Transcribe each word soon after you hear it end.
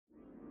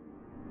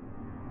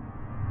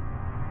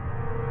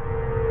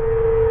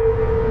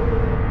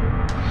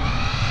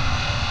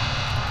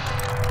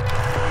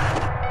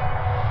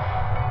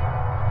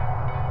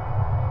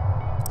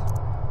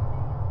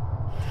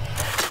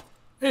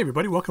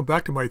everybody, welcome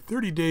back to my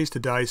 30 Days to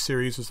Die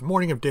series. It's the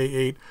morning of day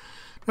 8,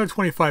 another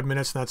 25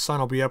 minutes and that sun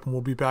will be up and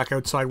we'll be back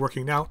outside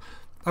working. Now,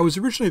 I was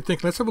originally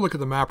thinking, let's have a look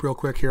at the map real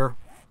quick here.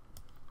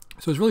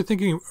 So I was really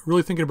thinking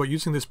about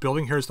using this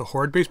building here as the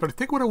horde base, but I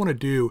think what I want to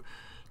do,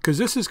 because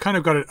this has kind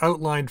of got an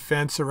outlined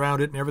fence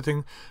around it and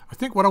everything, I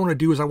think what I want to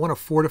do is I want to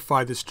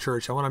fortify this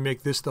church. I want to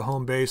make this the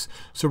home base.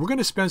 So we're going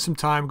to spend some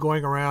time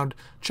going around,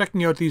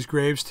 checking out these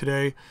graves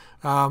today.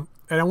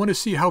 And I want to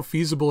see how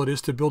feasible it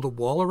is to build a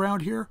wall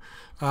around here.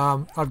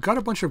 I've got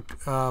a bunch of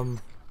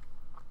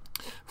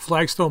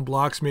flagstone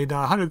blocks made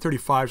now.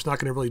 135 is not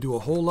going to really do a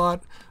whole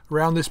lot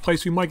around this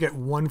place. We might get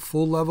one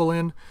full level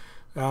in.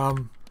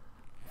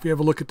 If you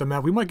have a look at the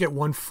map, we might get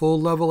one full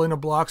level in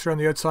of blocks around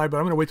the outside, but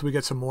I'm going to wait till we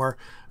get some more.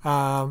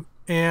 Because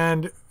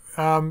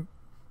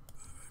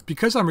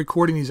I'm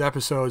recording these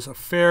episodes a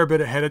fair bit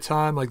ahead of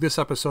time, like this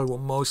episode will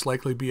most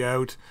likely be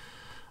out.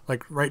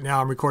 Like right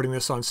now I'm recording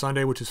this on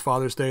Sunday, which is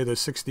Father's Day, the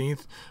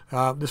 16th.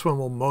 This one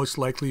will most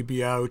likely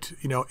be out,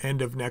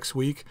 end of next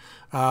week.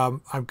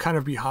 I'm kind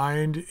of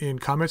behind in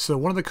comments. So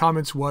one of the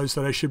comments was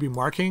that I should be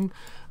marking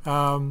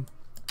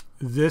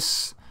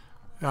this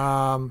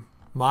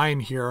mine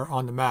here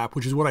on the map,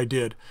 which is what I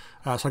did.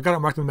 So I got it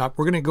marked on the map.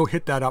 We're going to go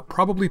hit that up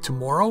probably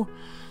tomorrow.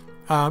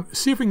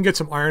 See if we can get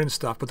some iron and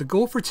stuff. But the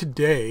goal for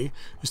today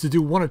is to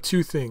do one of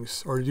two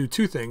things, or to do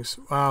two things.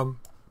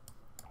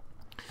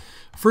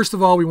 First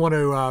of all, we want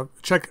to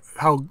check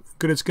how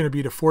good it's going to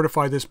be to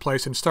fortify this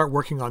place and start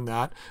working on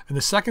that. And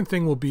the second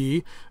thing will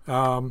be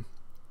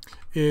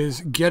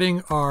is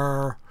getting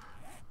our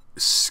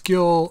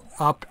skill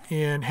up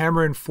in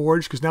hammer and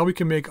forge, because now we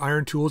can make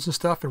iron tools and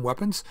stuff and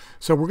weapons.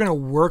 So we're going to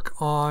work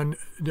on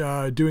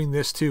doing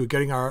this too,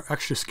 getting our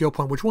extra skill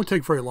point, which won't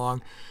take very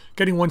long.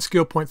 Getting one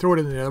skill point, throw it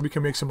in there, we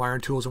can make some iron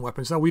tools and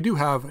weapons. Now we do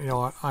have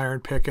an iron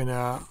pick and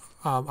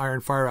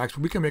iron fire axe,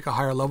 but we can make a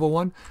higher level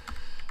one.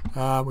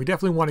 We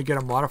definitely want to get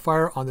a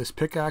modifier on this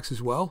pickaxe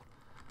as well.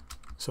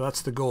 So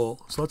that's the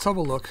goal. So let's have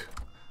a look.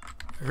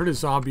 I heard a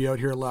zombie out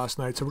here last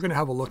night, so we're going to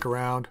have a look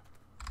around.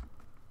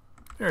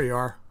 There you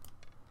are.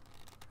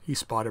 He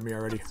spotted me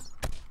already.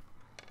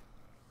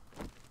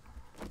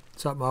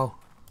 What's up, Mo?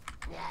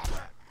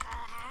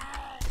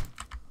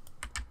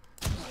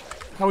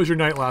 How was your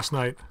night last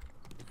night?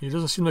 It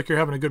doesn't seem like you're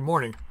having a good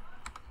morning.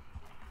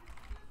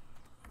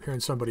 I'm hearing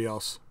somebody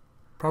else.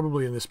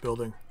 Probably in this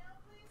building.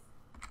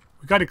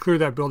 We got to clear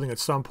that building at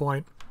some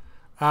point.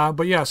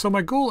 But yeah, so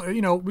my goal,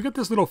 we got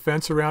this little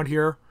fence around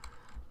here.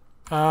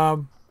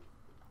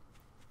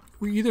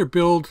 We either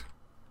build,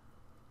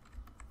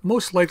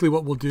 most likely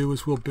what we'll do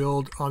is we'll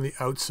build on the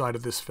outside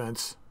of this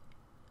fence.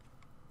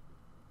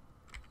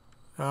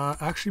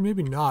 Actually,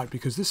 maybe not,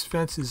 because this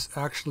fence is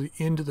actually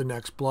into the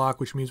next block,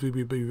 which means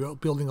we'd be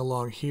building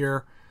along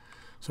here.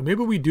 So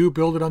maybe we do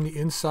build it on the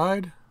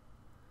inside.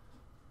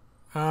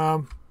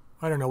 I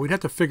don't know. We'd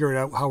have to figure it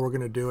out how we're going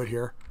to do it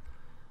here.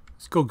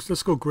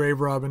 Let's go grave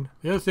robbing.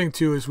 The other thing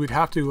too is we'd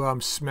have to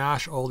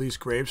smash all these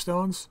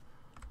gravestones.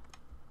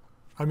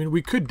 I mean,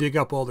 we could dig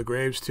up all the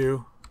graves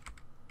too.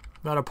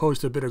 Not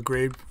opposed to a bit of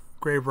grave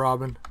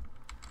robbing,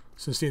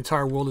 since the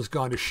entire world has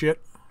gone to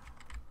shit.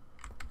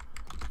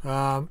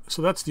 So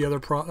that's the other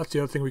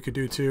thing we could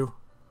do too.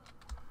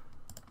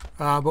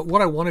 But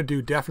what I want to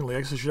do definitely,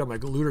 I guess I should have my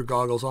looter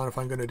goggles on if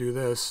I'm going to do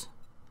this.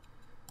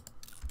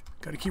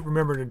 Got to keep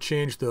remembering to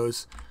change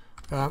those.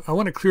 I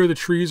want to clear the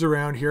trees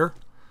around here.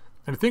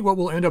 And I think what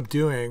we'll end up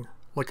doing,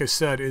 like I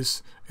said,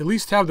 is at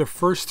least have the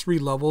first 3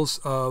 levels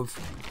of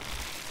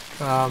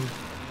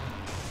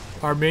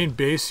our main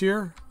base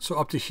here. So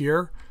up to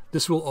here,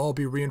 this will all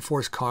be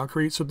reinforced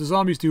concrete. So if the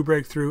zombies do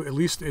break through, at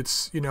least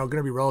it's going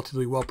to be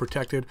relatively well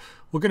protected.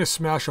 We're going to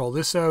smash all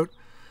this out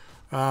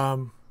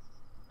because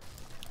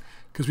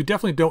we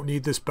definitely don't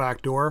need this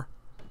back door.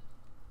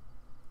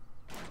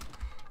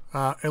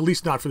 At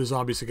least not for the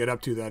zombies to get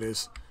up to, that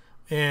is.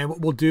 And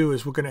what we'll do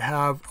is we're going to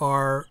have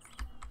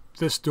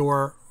this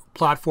door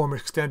platform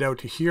extend out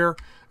to here,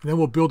 and then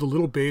we'll build a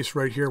little base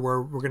right here where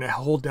we're going to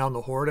hold down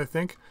the horde, I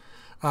think.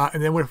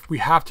 And then if we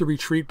have to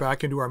retreat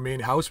back into our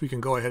main house, we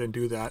can go ahead and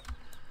do that.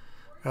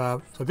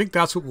 So I think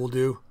that's what we'll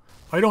do.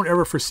 I don't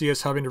ever foresee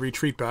us having to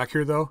retreat back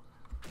here though,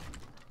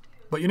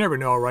 but you never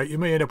know, right? You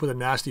may end up with a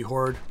nasty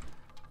horde,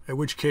 in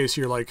which case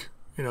you're like,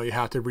 you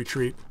have to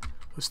retreat.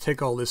 Let's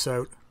take all this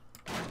out.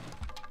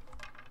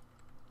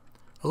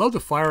 I love the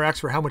fire axe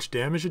for how much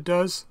damage it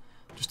does.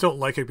 Just don't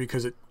like it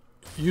because it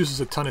uses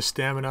a ton of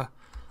stamina.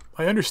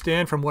 I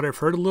understand from what I've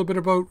heard a little bit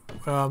about,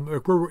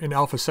 we're in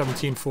Alpha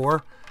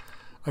 17.4.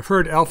 I've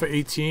heard Alpha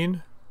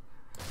 18,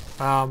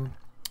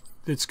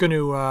 it's going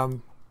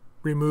to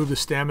remove the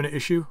stamina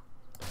issue.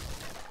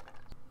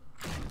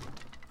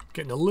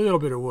 Getting a little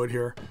bit of wood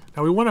here.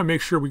 Now we want to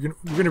make sure we're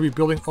going to be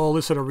building all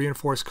this out of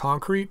reinforced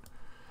concrete.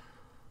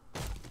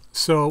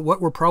 So what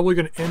we're probably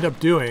going to end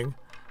up doing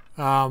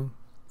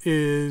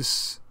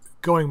is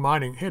going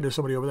mining. Hey, there's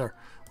somebody over there.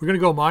 We're going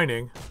to go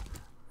mining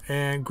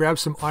and grab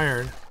some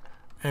iron,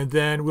 and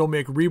then we'll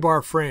make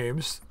rebar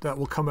frames that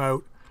will come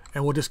out,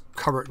 and we'll just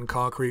cover it in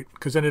concrete,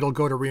 because then it'll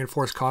go to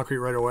reinforced concrete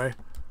right away.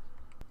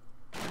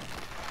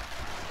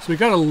 So we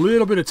got a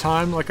little bit of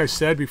time, like I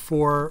said,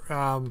 before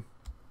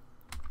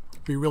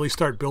we really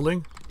start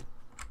building.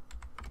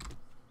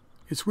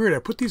 It's weird. I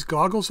put these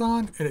goggles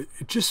on, and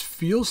it just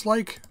feels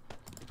like,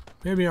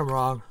 maybe I'm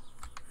wrong,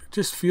 it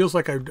just feels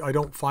like I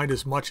don't find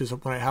as much as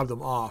when I have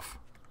them off.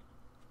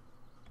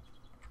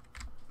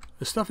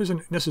 The stuff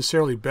isn't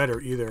necessarily better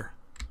either.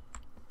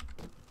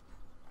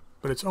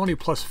 But it's only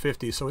plus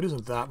 50, so it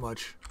isn't that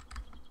much.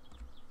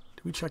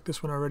 Did we check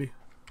this one already?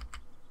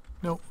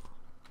 Nope.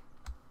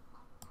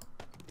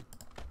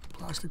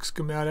 Plastic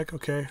schematic,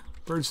 okay.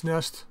 Bird's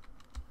nest.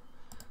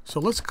 So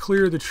let's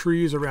clear the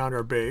trees around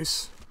our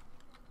base.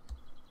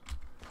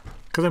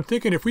 Because I'm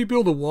thinking if we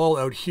build a wall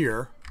out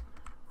here,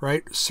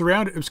 right,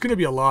 surrounded, it's going to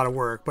be a lot of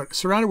work, but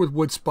surrounded with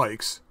wood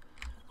spikes,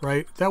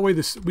 right? That way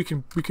we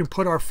can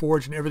put our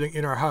forge and everything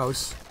in our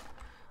house,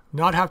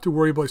 not have to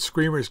worry about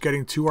screamers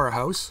getting to our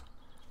house.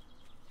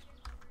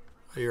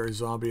 I hear a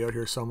zombie out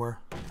here somewhere.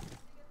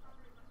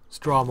 Let's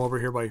draw him over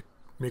here by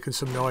making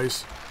some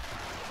noise.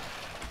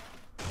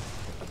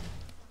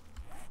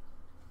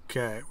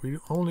 Okay, we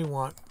only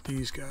want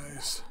these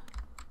guys.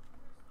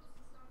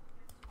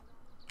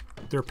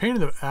 They're a pain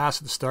in the ass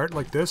at the start,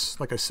 like this,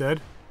 like I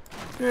said.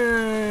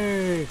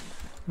 Yay!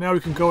 Now we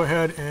can go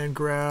ahead and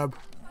grab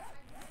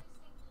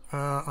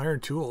iron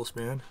tools,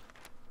 man.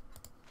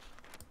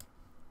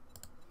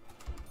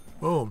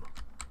 Boom.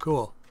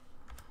 Cool.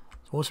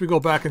 So once we go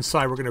back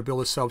inside, we're going to build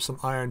ourselves some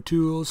iron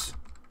tools.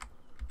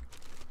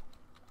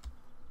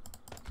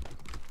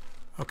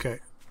 Okay.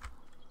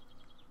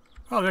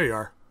 Oh, there you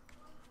are.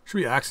 Should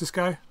we axe this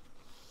guy?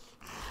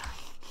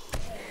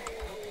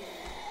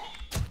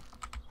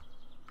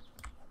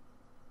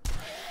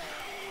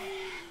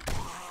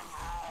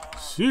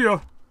 See ya.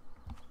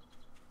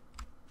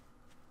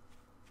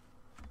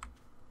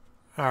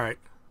 Alright.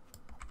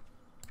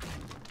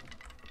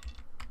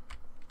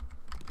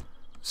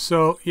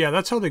 So, yeah,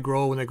 that's how they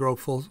grow when they grow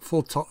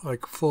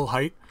full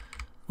height,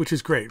 which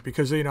is great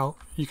because, you know,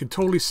 you can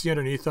totally see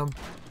underneath them.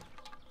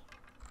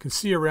 You can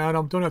see around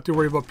them. Don't have to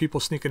worry about people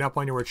sneaking up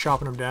on you or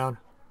chopping them down.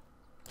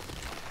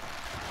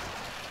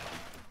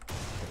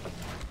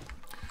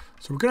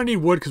 So we're going to need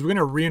wood because we're going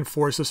to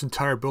reinforce this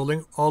entire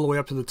building all the way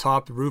up to the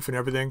top, the roof and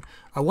everything.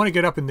 I want to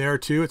get up in there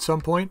too at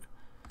some point.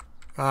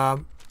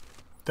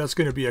 That's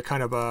going to be a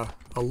kind of a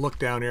look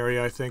down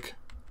area, I think.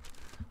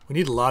 We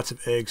need lots of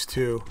eggs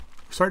too.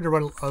 We're starting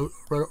to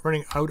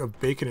running out of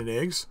bacon and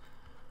eggs.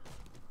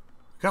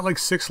 Got like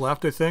 6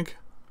 left, I think.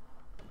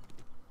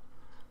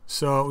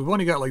 So we've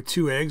only got like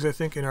 2 eggs, I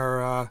think, in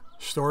our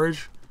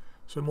storage.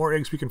 So the more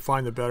eggs we can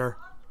find, the better.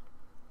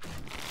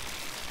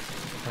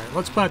 Alright,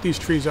 let's plant these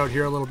trees out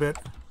here a little bit.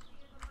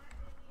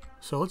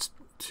 So let's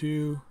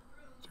 2,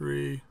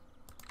 3.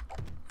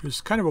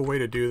 There's kind of a way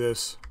to do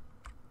this.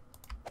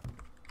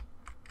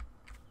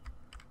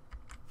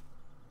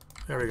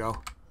 There we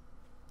go.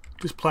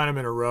 Just plant them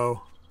in a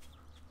row.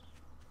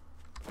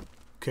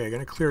 Okay,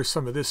 gonna clear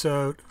some of this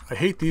out. I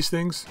hate these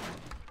things.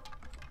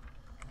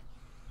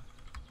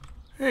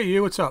 Hey,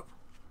 you, what's up?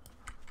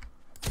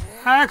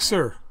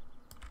 Axer!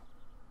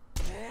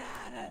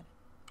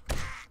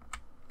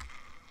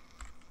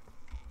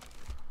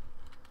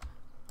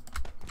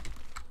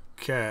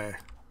 Okay.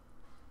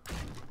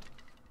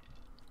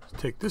 Let's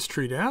take this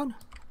tree down.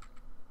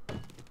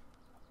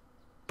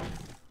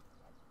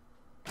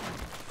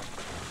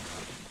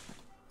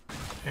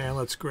 And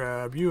let's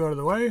grab you out of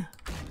the way.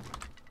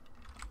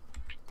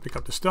 Pick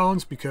up the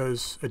stones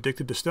because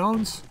addicted to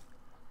stones.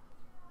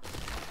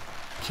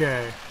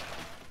 Okay.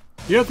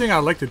 The other thing I'd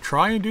like to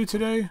try and do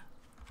today,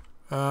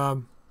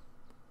 4,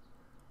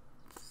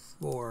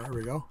 there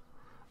we go,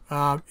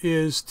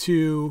 is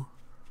to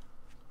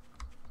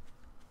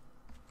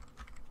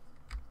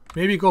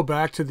maybe go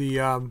back to the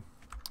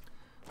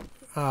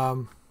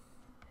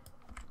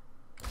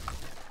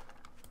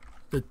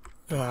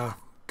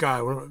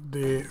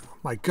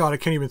my God, I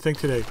can't even think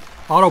today.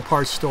 Auto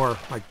parts store.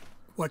 Like,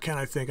 what can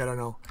I think? I don't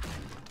know.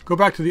 Go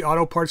back to the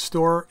auto parts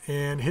store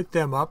and hit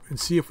them up and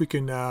see if we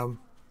can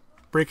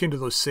break into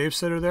those safes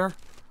that are there.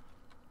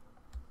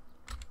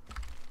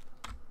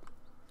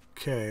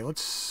 Okay,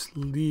 let's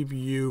leave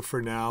you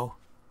for now.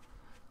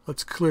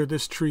 Let's clear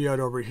this tree out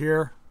over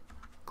here.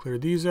 Clear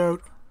these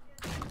out.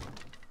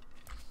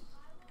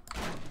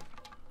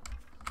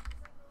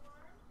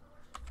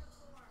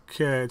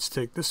 Okay, let's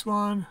take this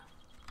one.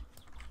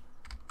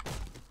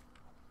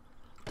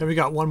 Then we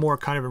got one more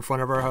kind of in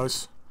front of our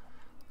house.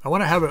 I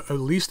want to have at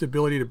least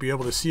ability to be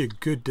able to see a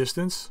good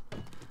distance.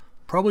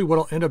 Probably what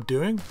I'll end up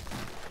doing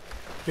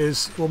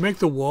is we'll make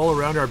the wall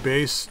around our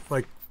base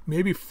like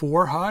maybe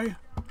 4 high,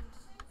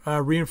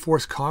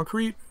 reinforced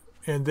concrete,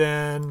 and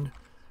then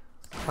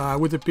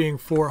with it being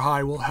 4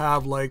 high, we'll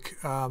have like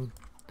a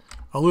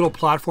little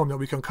platform that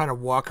we can kind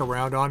of walk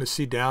around on to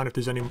see down if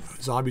there's any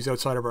zombies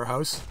outside of our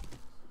house.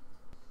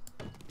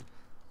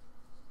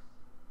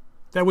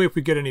 That way if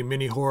we get any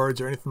mini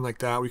hordes or anything like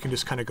that, we can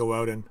just kind of go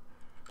out and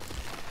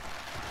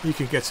you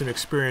can get some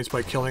experience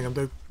by killing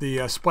them.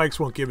 The spikes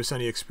won't give us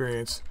any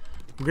experience.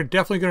 We're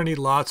definitely going to need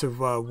lots of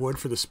wood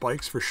for the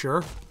spikes for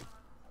sure.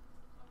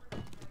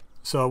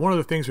 So one of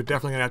the things we're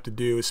definitely going to have to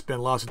do is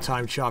spend lots of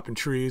time chopping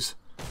trees,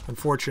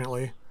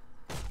 unfortunately.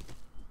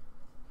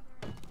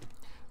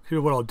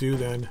 Here's what I'll do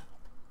then.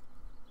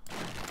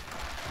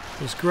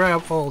 Just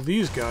grab all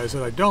these guys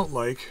that I don't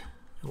like,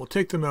 and we'll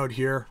take them out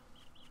here.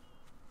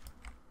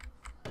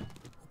 We'll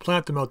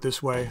plant them out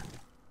this way,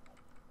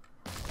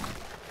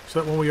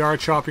 so that when we are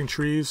chopping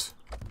trees,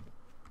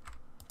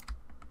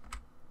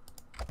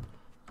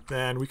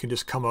 then we can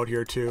just come out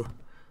here too.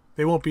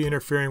 They won't be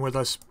interfering with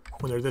us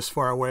when they're this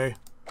far away.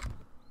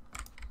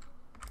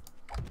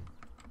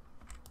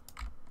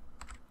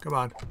 Come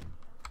on.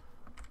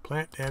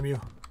 Plant, damn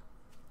you.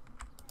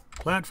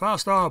 Plant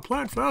faster!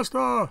 Plant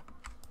faster!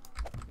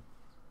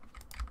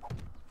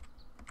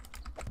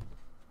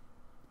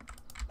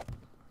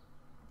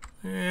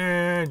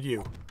 And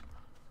you.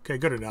 Okay,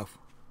 good enough.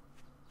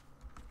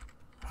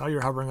 How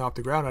you're hovering off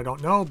the ground, I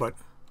don't know, but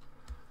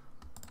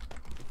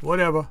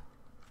whatever.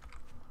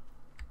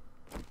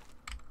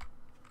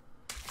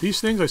 These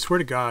things, I swear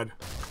to God,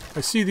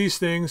 I see these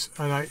things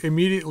and I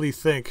immediately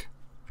think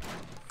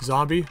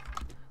zombie,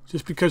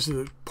 just because of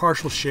the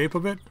partial shape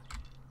of it.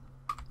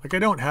 Like I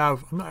don't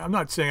have, I'm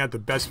not saying I have the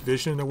best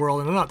vision in the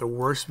world, and I'm not the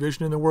worst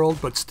vision in the world,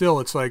 but still,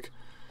 it's like,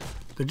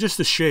 just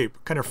the shape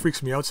kind of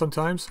freaks me out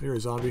sometimes. Here's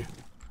a zombie.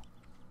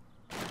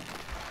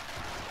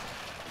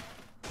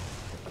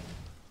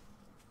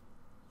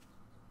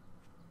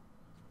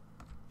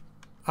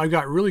 I've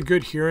got really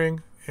good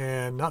hearing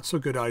and not so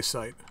good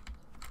eyesight.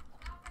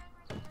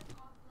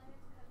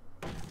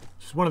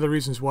 This is one of the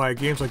reasons why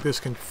games like this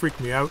can freak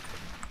me out.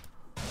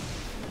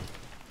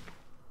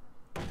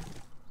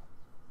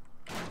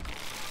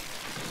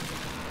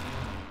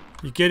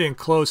 You get in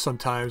close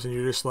sometimes and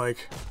you're just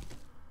like,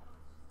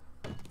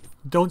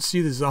 don't see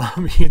the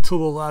zombie until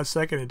the last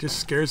second. It just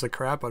scares the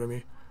crap out of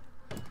me.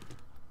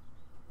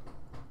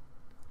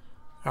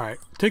 Alright,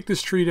 take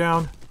this tree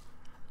down.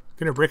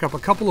 Gonna break up a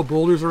couple of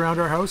boulders around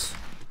our house.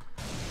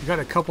 We got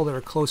a couple that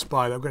are close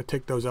by. I'm gonna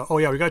take those out. Oh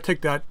yeah, we gotta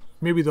take that,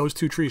 maybe those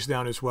two trees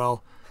down as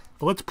well.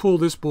 But let's pull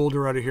this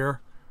boulder out of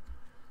here.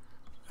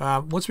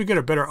 Once we get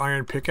a better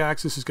iron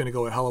pickaxe, this is gonna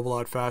go a hell of a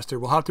lot faster.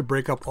 We'll have to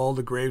break up all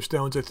the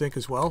gravestones, I think,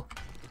 as well.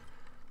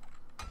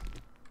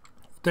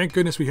 Thank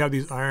goodness we have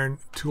these iron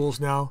tools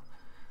now.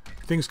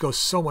 Things go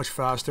so much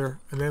faster.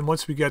 And then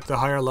once we get the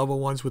higher level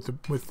ones with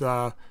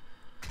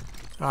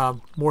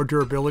more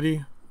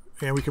durability,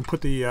 and we can put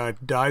the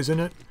dyes in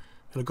it,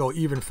 it'll go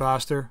even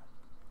faster.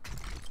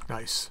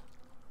 Nice.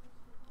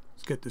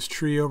 Let's get this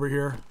tree over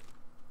here.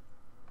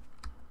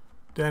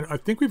 Then I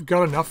think we've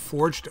got enough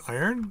forged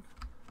iron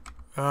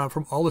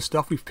from all the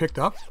stuff we've picked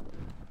up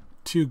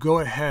to go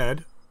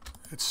ahead.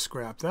 Let's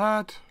scrap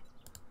that.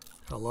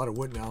 Got a lot of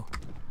wood now.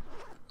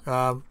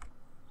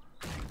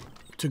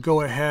 To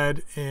go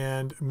ahead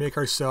and make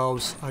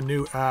ourselves a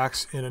new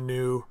axe and a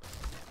new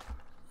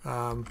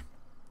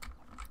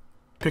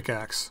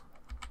pickaxe.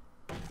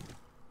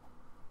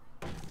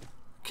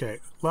 Okay,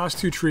 last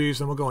two trees,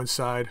 then we'll go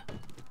inside.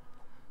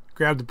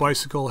 Grab the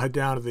bicycle, head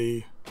down to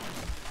the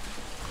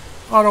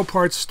auto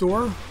parts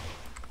store.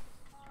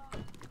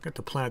 Got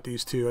to plant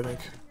these two, I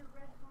think.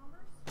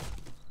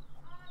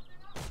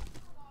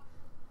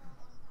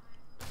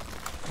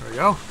 There we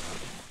go.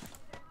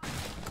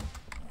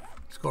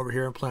 Let's go over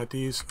here and plant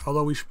these.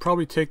 Although we should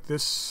probably take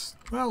this.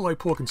 Well, light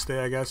pole can stay,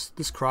 I guess.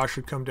 This cross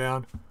should come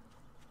down.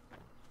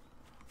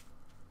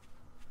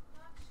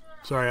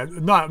 Sorry,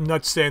 I'm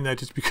not saying that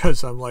just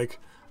because I'm like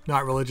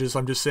not religious.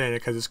 I'm just saying it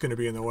because it's going to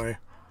be in the way.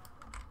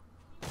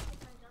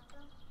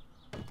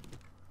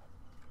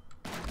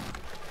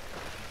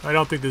 I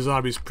don't think the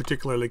zombies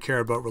particularly care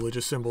about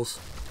religious symbols.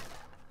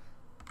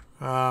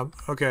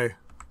 Okay,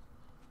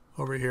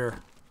 over here.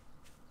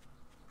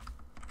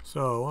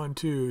 So 1,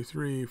 2,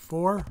 3,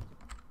 4.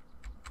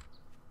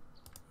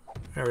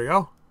 There we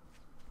go.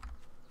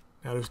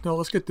 Now there's no.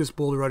 Let's get this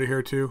boulder out of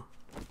here too.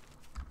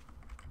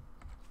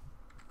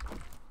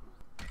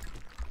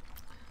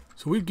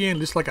 So we've gained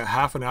just like a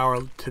half a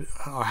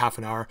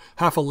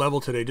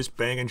level today, just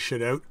banging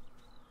shit out.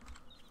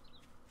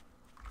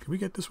 Can we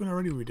get this one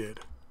already? We did.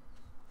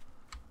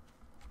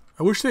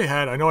 I wish they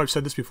had, I know I've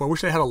said this before, I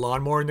wish they had a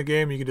lawnmower in the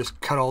game. You could just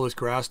cut all this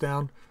grass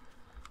down.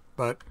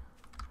 But,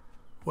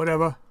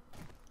 whatever.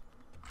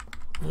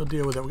 We'll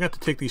deal with it. We're going to have to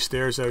take these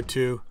stairs out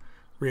too.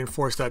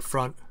 Reinforce that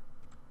front.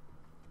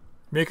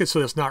 Make it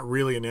so it's not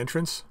really an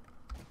entrance.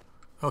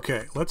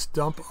 Okay, let's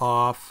dump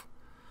off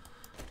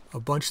a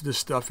bunch of this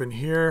stuff in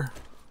here.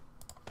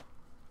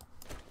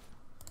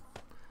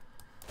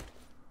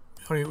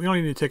 We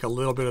only need to take a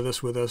little bit of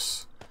this with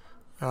us.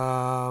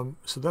 So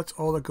that's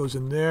all that goes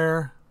in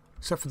there,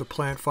 except for the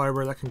plant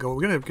fiber. That can go.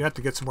 We're gonna have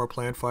to get some more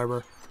plant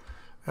fiber.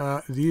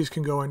 These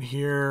can go in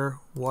here.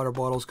 Water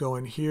bottles go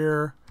in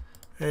here.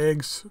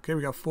 Eggs. Okay,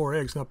 we got 4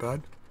 eggs. Not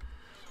bad.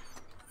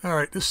 All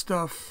right, this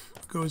stuff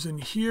goes in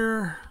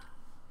here.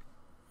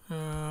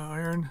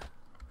 Iron.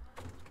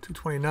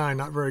 229.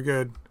 Not very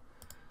good.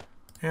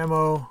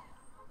 Ammo.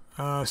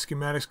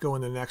 Schematics go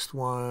in the next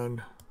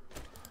one.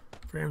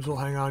 Frames we'll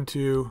hang on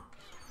to.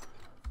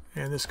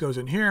 And this goes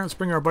in here. Let's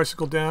bring our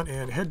bicycle down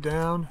and head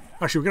down.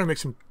 Actually, we're going to make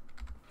some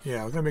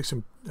Yeah, we're going to make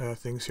some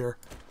things here.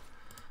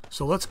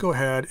 So let's go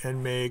ahead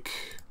and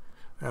make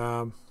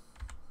iron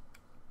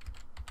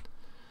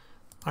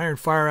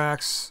fire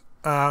axe.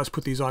 Let's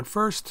put these on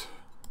first.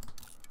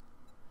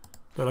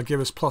 That'll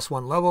give us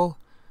 +1 level.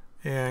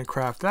 And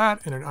craft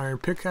that. And an iron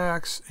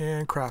pickaxe.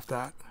 And craft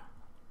that.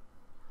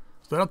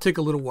 So that'll take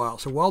a little while.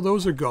 So while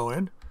those are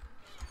going,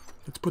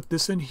 let's put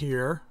this in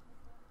here.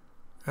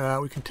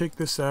 We can take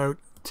this out.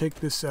 Take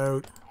this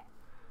out.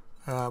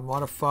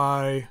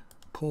 Modify.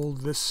 Pull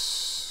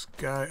this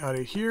guy out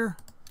of here.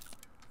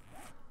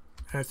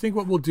 And I think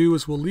what we'll do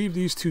is we'll leave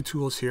these 2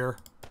 tools here.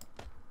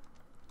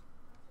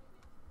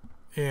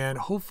 And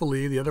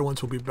hopefully the other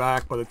ones will be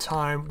back by the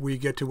time we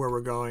get to where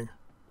we're going.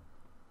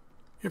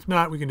 If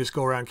not, we can just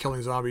go around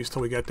killing zombies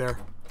till we get there.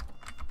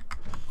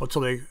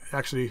 Until they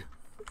actually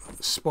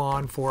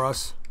spawn for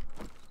us.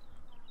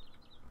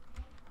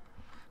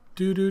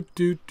 Do do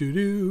do do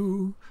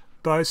do.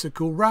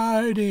 Bicycle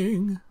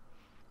riding.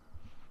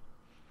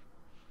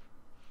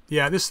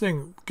 Yeah, this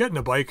thing, getting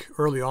a bike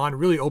early on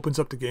really opens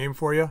up the game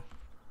for you.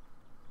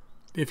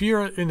 If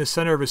you're in the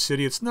center of a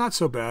city, it's not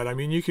so bad. I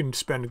mean, you can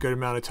spend a good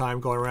amount of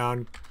time going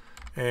around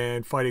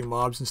and fighting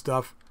mobs and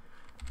stuff.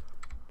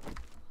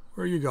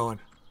 Where are you going?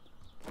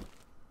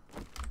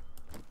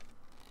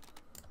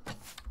 Did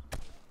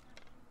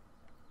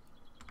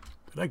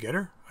I get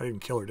her? I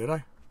didn't kill her, did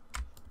I?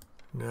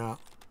 No.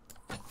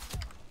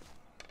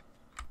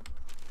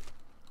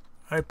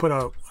 I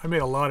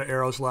made a lot of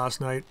arrows last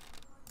night.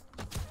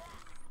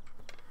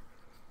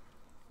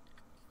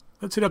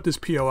 Let's hit up this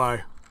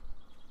POI.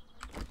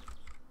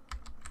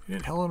 You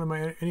didn't hell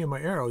on any of my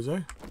arrows, eh?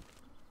 Is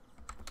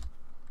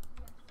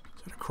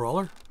that a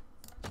crawler?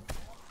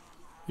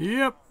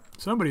 Yep.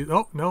 Somebody.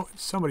 Oh, no.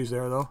 Somebody's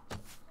there, though.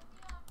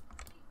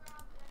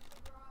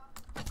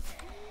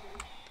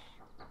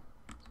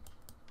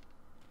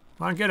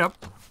 Come on, get up.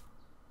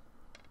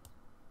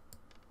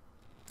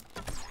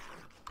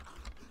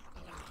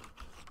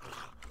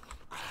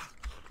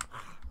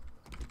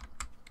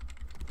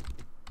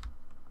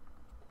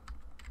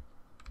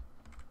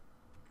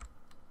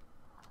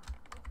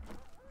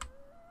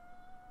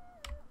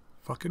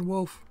 Fucking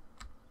wolf.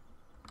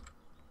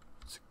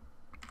 It's a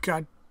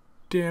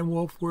goddamn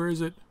wolf. Where is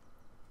it?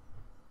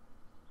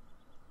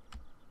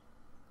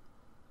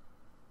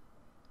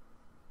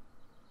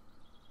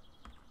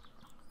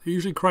 They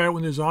usually cry out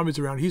when there's zombies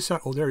around.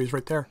 Oh, there he is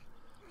right there.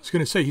 I was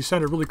going to say, he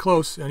sounded really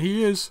close, and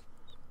he is.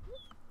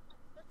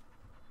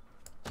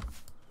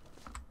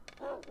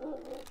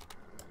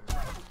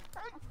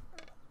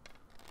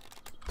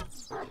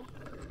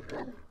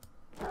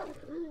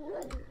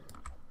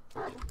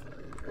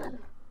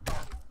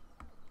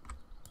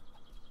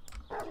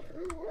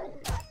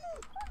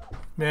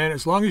 Man,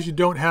 as long as you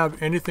don't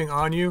have anything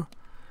on you,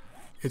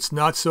 it's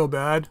not so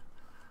bad.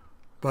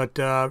 But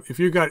if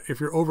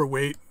you're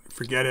overweight,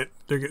 forget it.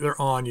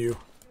 They're on you.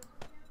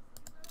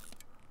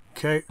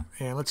 Okay,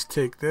 and let's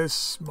take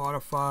this,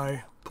 modify,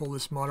 pull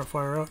this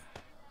modifier out.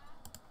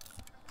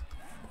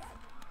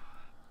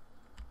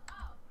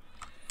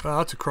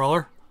 That's a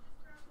crawler.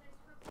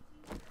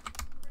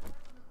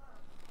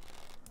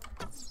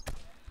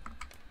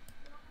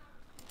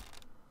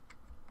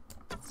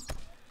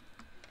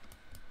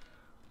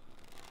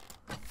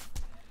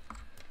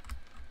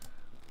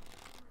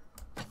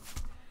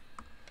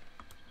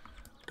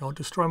 Don't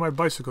destroy my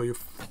bicycle, you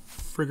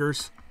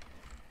friggers.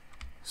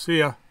 See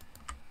ya.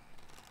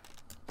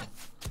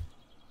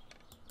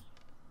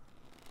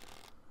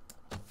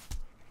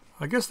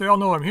 I guess they all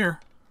know I'm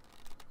here.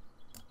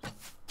 How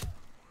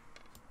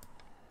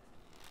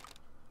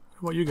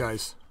about you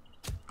guys?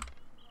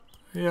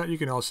 Yeah, you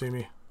can all see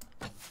me.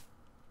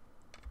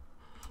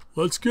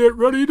 Let's get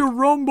ready to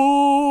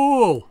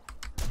rumble!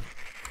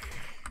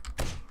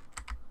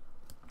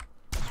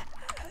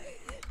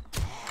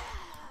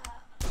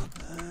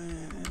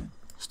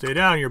 Stay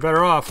down, you're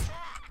better off.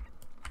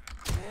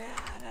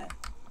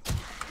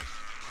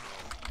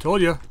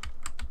 Told you.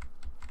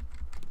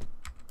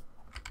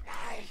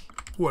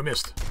 Ooh, I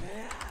missed.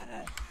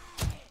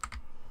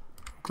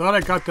 Glad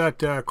I got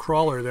that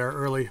crawler there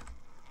early.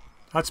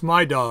 That's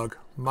my dog.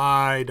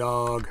 My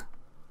dog.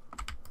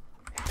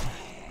 Are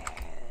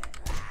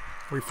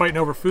we fighting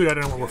over food? I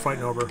don't know what we're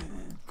fighting over.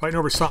 Fighting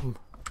over something.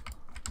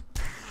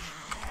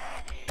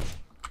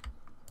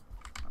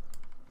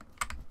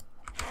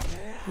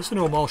 Listen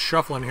to them all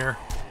shuffling here.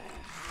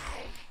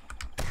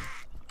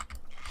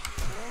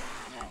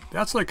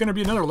 That's like going to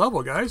be another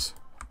level, guys.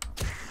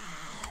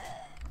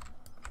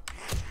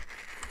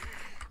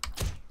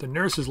 The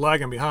nurse is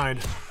lagging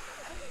behind.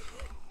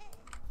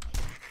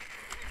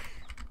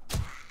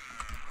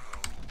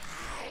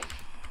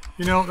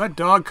 You know, that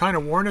dog kind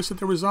of warned us that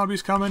there were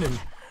zombies coming, and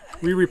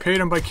we repaid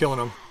him by killing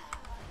them.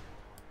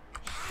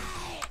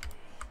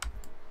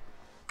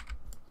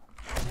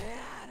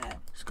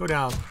 Just go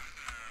down.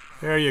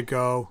 There you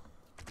go.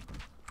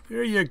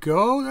 There you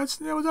go. Was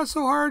that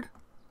so hard?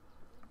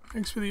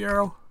 Thanks for the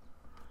arrow.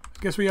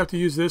 I guess we have to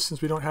use this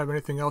since we don't have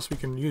anything else we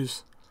can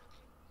use.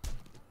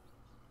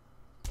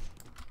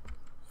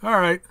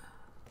 Alright.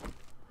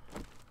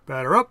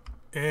 Batter up.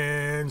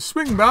 And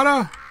swing,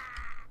 bada!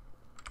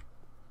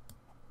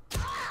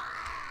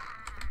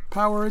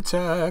 Power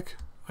attack.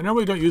 I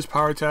normally don't use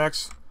power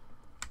attacks.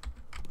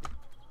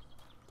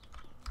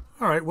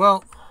 Alright, well,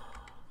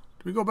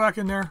 do we go back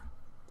in there?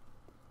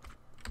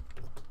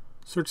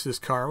 Search this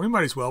car. We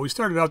might as well. We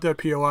started out that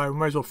POI. We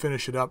might as well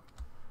finish it up.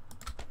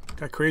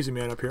 Got Crazy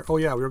Man up here. Oh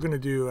yeah, we were going to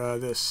do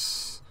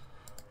this.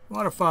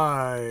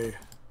 Modify.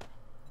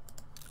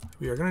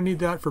 We are going to need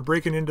that for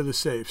breaking into the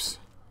safes.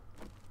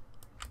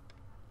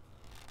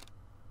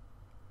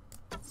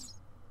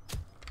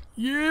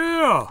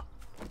 Yeah!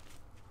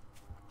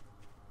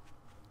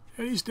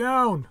 And he's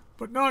down,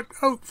 but not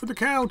out for the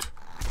count.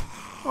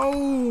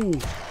 Oh!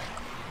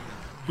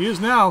 He is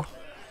now.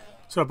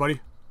 What's up, buddy?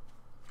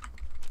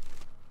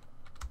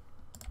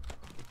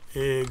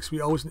 Eggs. We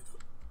always...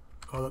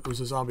 Oh, that was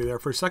a zombie there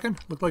for a second.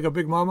 Looked like a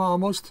big mama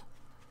almost.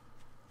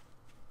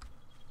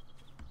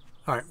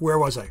 Alright, where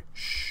was I?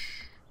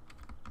 Shh.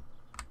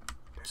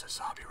 There's a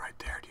zombie right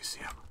there. Do you see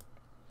him?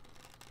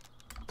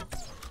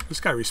 This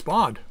guy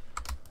respawned.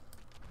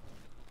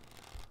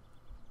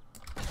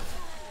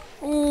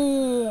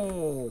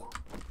 Oh!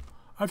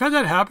 I've had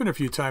that happen a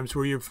few times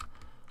where you've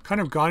kind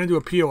of gone into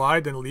a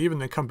POI, then leave,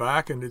 and then come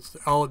back, and it's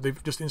all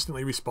they've just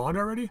instantly respawned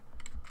already.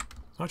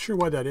 Not sure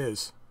why that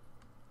is.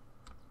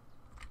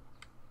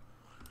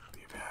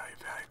 Be very,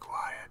 very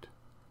quiet.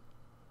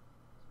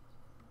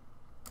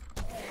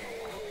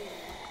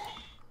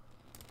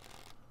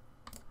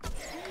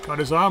 Got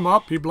his arm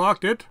up. He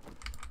blocked it.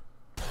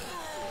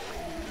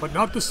 But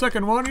not the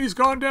second one. He's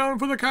gone down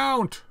for the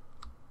count.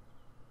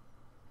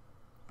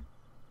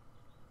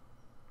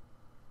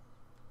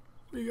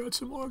 We got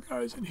some more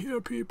guys in here,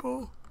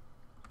 people.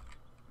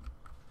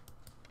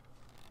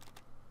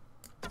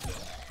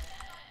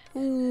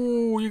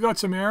 Ooh, you got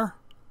some air.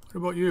 What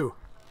about you?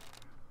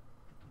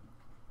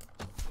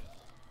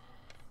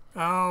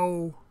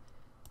 Ow.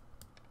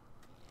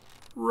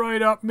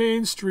 Right up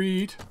Main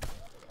Street.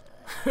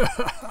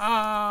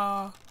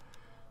 How's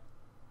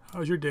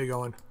your day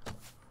going?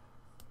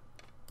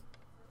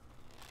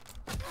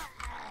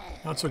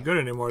 Not so good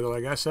anymore, though,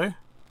 I guess, eh?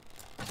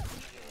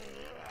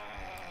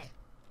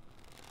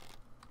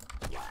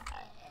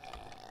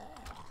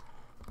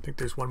 I think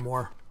there's one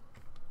more.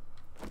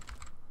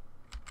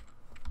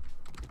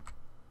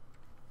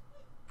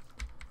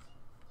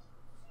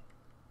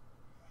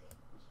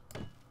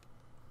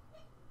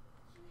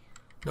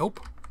 Nope.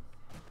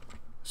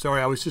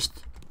 Sorry, I was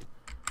just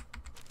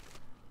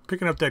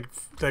picking up that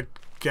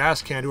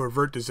gas can to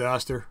avert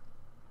disaster.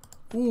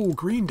 Ooh,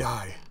 green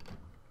dye.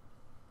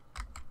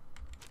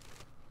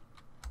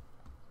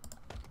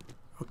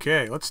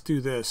 Okay, let's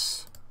do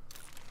this.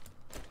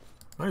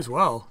 Might as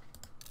well.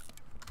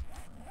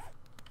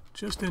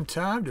 Just in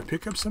time to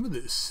pick up some of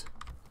this.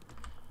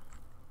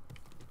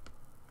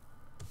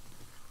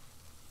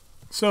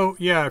 So,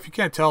 yeah, if you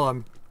can't tell,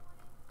 I'm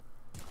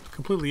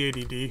completely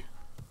ADD.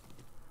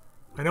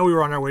 I know we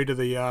were on our way to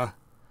the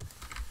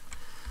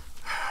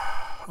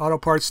auto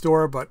parts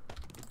store, but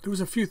there was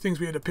a few things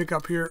we had to pick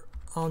up here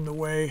on the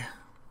way.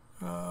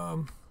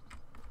 Got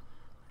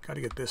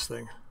to get this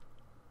thing.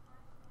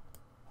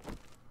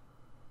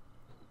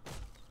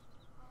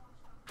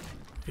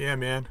 Yeah,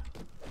 man.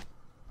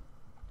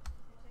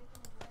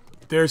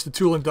 There's the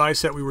tool and die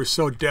set we were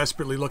so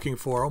desperately looking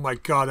for. Oh my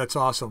god, that's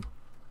awesome.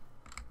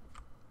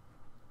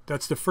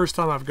 That's the first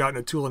time I've gotten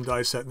a tool and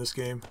die set in this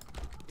game.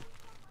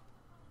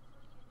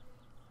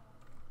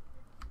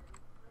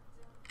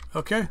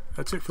 Okay,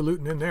 that's it for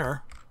looting in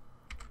there.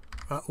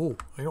 Oh,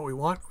 you know what we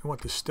want? We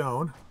want the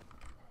stone.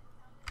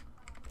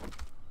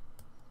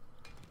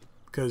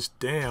 Because,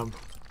 damn.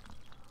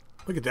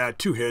 Look at that,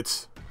 2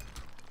 hits.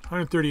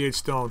 138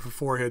 stone for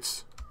 4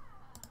 hits.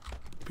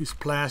 Piece of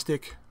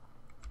plastic.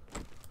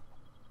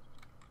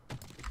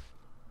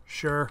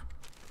 Sure.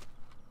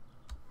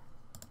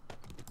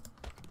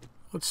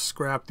 Let's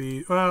scrap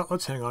the... Well,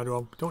 let's hang on to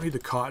them. Don't need the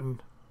cotton.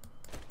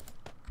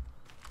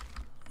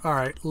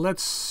 Alright,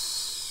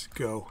 let's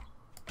go.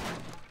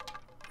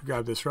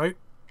 Grab this, right?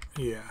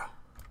 Yeah.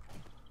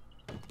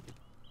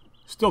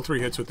 Still 3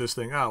 hits with this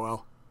thing. Ah,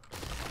 well.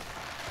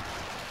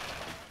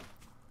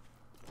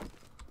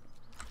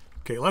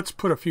 Okay, let's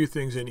put a few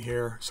things in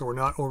here so we're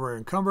not over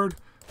encumbered.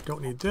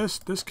 Don't need this.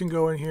 This can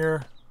go in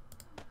here.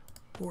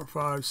 4,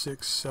 5,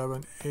 6,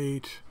 7,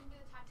 8.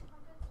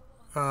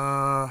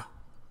 9.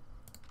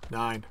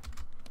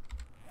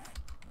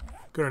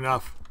 Good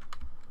enough.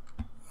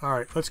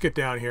 Alright, let's get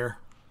down here.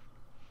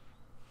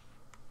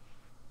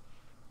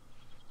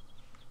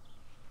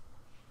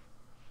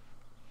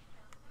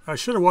 I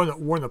should have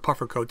worn the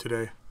puffer coat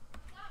today.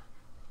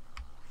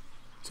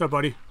 What's up,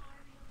 buddy?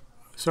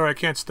 Sorry, I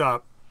can't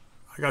stop.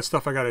 I got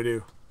stuff I gotta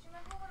do.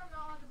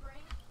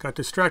 Got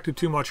distracted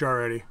too much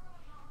already.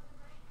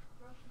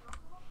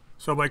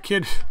 So my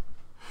kid,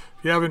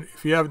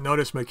 if you haven't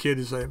noticed, my kid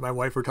is my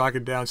wife were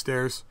talking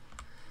downstairs.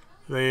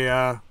 They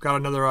got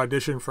another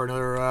audition for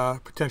another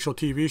potential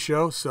TV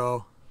show,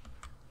 so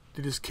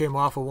they just came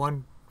off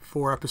of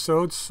 4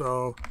 episodes.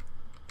 So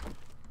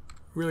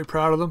really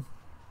proud of them.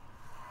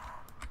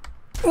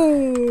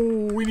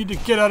 Oh, we need to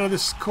get out of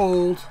this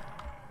cold.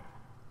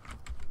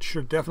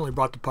 Should have definitely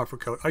brought the puffer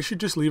coat. I should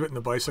just leave it in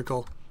the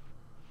bicycle.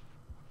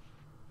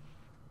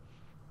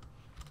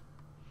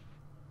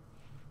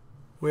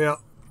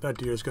 Well, that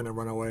deer's gonna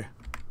run away.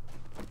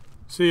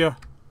 See ya.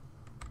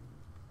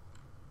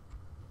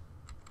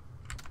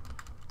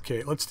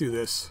 Okay, let's do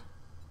this.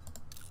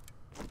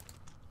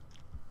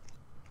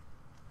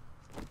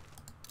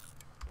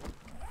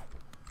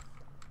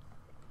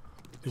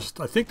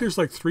 I think there's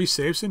like 3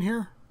 safes in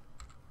here.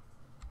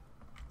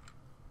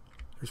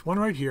 There's one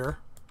right here.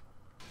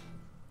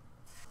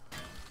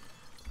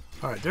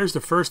 Alright, there's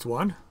the first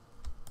one.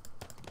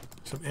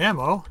 Some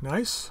ammo,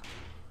 nice.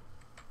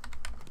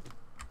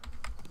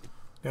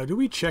 Now, do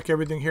we check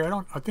everything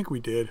here? I think we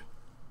did.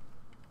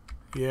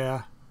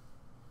 Yeah.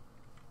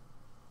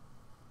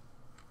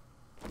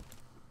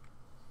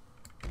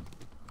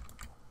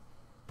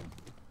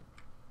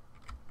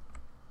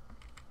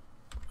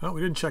 Oh,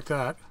 we didn't check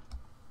that.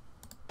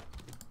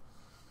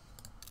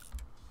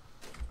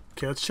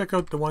 Okay, let's check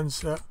out the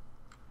ones that...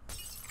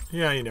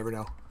 Yeah, you never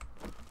know.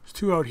 There's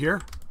 2 out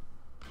here.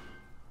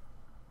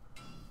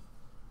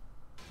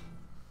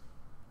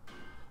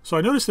 So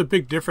I noticed a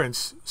big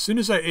difference. As soon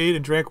as I ate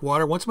and drank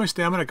water, once my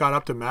stamina got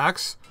up to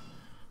max,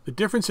 the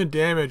difference in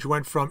damage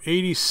went from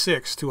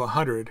 86 to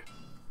 100.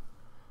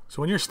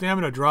 So when your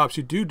stamina drops,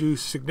 you do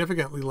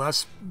significantly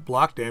less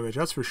block damage,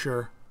 that's for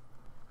sure.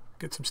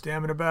 Get some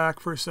stamina back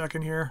for a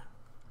second here.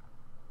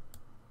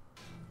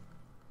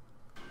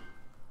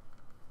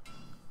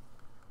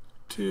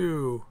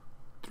 Two,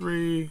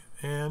 3,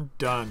 and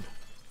done.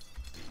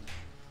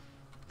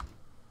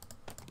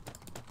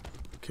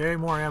 Okay,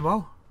 more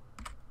ammo.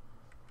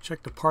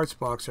 Check the parts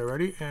box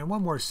already, and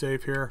one more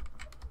save here.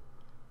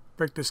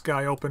 Break this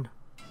guy open.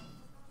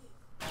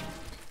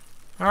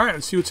 Alright,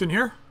 let's see what's in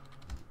here.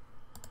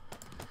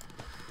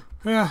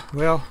 Yeah,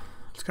 well,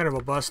 it's kind of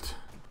a bust.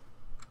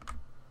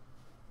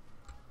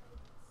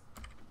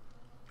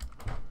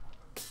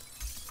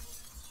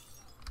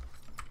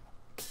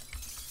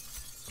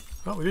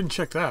 Well, we didn't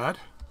check that.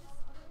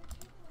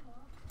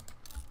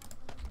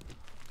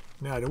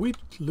 Now, did we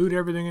loot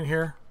everything in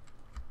here?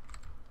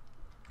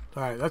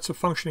 Alright, that's a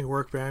functioning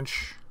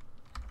workbench.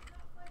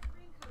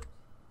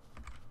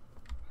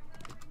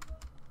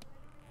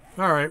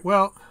 Alright,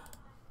 well.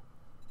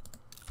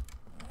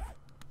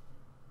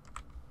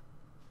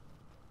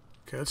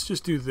 Okay, let's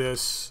just do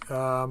this.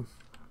 And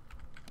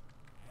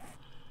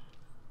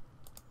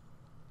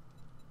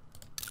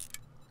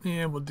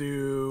we'll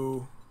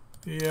do...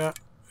 Yeah,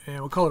 and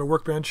we'll call it a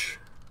workbench.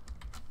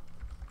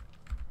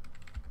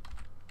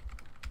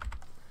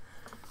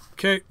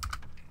 Okay.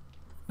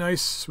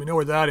 Nice. We know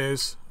where that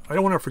is. I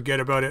don't want to forget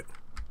about it.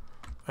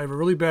 I have a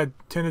really bad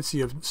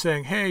tendency of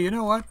saying, hey, you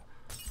know what?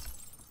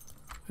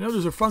 I know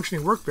there's a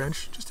functioning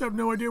workbench, just have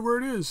no idea where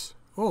it is.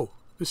 Oh,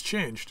 this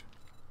changed.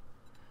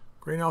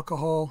 Grain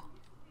alcohol,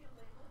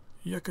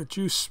 yucca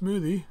juice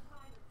smoothie,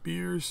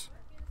 beers.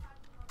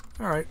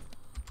 Alright,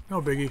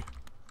 no biggie.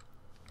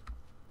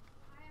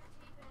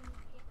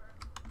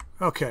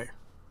 Okay.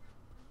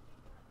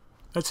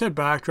 Let's head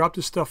back, drop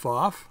this stuff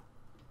off.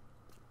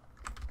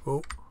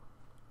 Oh.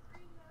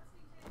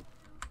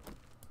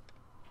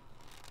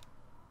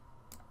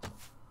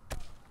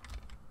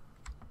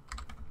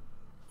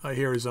 I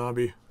hear a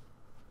zombie.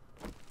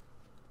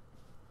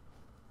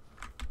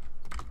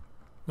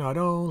 Not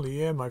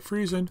only am I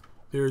freezing,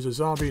 there's a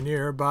zombie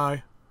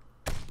nearby.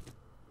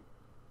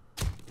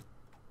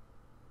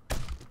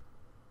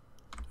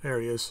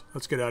 There he is.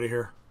 Let's get out of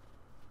here.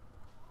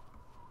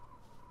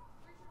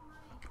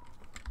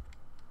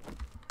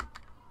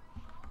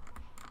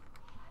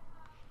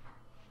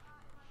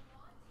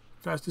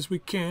 Fast as we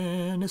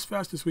can, as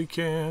fast as we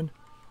can.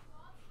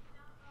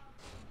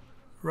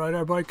 Ride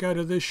our bike out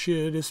of this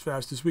shit as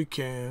fast as we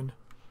can.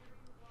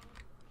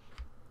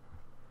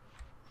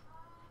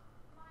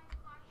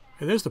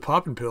 Hey, there's the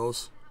popping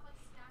pills.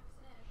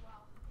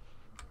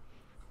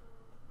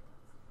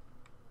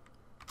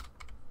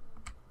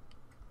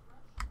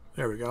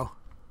 There we go.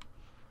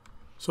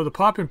 So the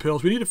popping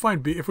pills, we need to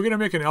find... If we're going to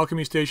make an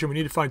alchemy station, we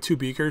need to find 2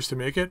 beakers to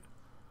make it.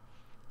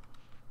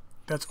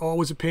 That's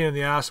always a pain in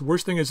the ass. The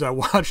worst thing is I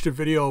watched a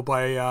video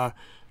by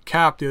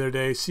Cap the other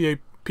day,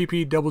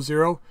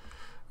 CAPP00.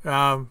 I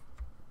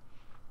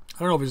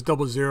don't know if it's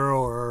 00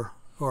 or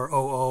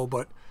 00,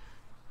 but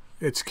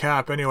it's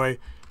Cap anyway.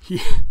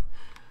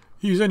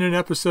 He's in an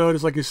episode.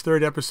 It's like his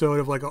 3rd episode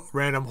of like a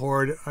random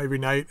horde every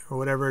night or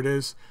whatever it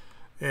is,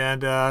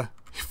 and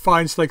he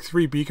finds like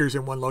 3 beakers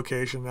in one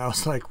location. And I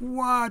was like,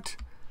 what?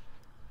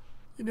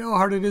 You know how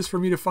hard it is for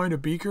me to find a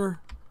beaker,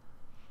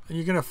 and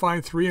you're gonna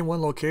find 3 in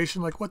one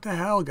location? Like, what the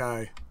hell,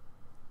 guy?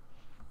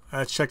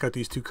 Let's check out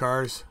these 2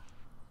 cars.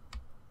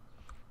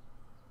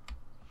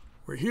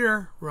 We're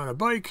here, we're on a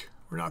bike,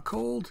 we're not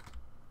cold.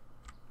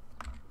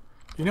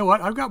 You know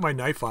what? I've got my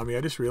knife on me.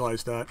 I just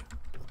realized that.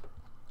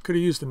 Could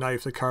have used the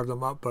knife to carve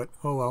them up, but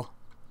oh well.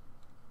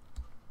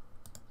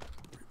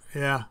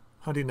 Yeah,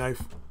 hunting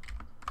knife.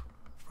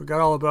 Forgot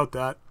all about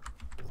that.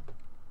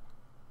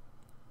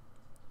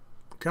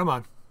 Come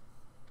on.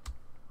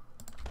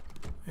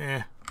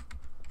 I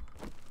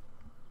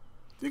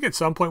think at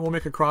some point we'll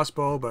make a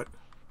crossbow, but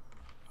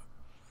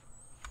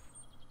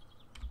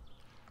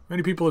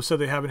many people have said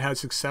they haven't had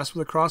success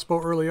with a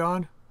crossbow early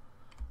on.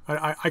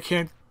 I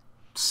can't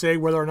say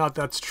whether or not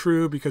that's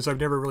true because I've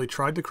never really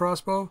tried the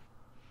crossbow.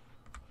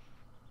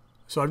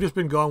 So I've just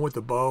been going with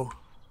the bow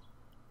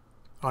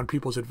on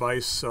people's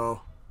advice,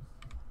 so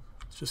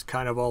it's just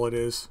kind of all it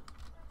is.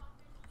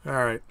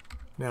 Alright,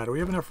 now do we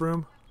have enough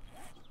room?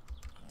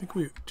 I think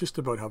we just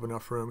about have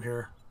enough room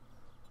here.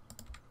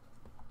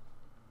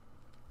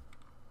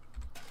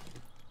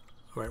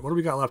 Alright, what do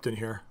we got left in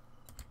here?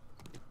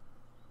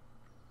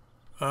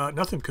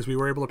 Nothing, because we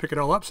were able to pick it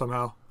all up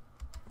somehow.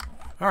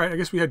 Alright, I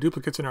guess we had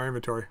duplicates in our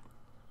inventory.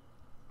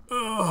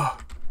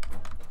 Ugh.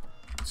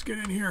 Let's get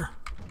in here.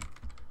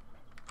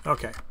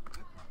 Okay.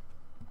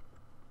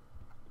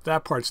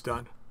 That part's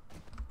done.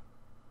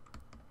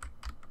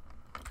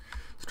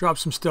 Let's drop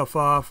some stuff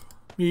off.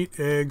 Meat,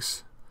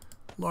 eggs,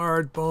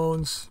 lard,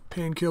 bones,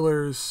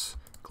 painkillers,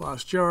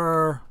 glass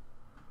jar.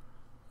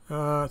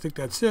 I think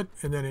that's it.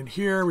 And then in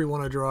here we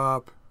want to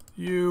drop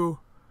you.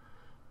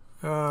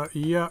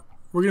 Yeah.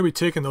 We're going to be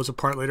taking those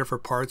apart later for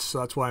parts, so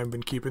that's why I've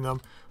been keeping them.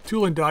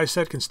 Tool and die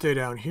set can stay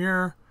down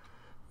here.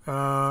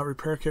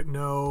 Repair kit,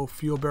 no.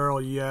 Fuel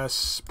barrel,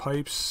 yes.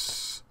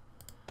 Pipes,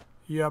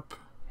 yep.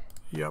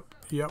 Yep.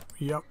 Yep.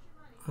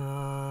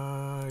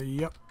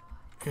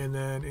 And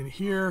then in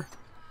here,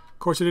 of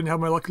course I didn't have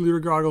my lucky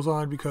looter goggles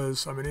on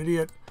because I'm an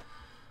idiot.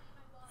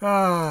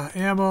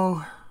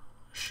 Ammo,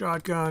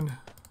 shotgun.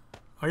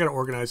 I got to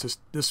organize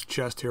this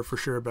chest here for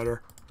sure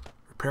better.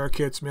 Repair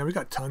kits, man, we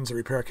got tons of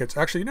repair kits.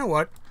 Actually, you know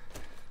what?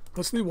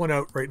 Let's leave one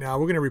out right now.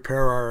 We're going to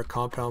repair our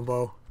compound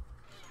bow.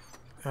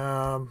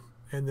 And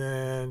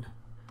then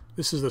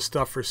this is the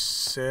stuff for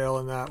sale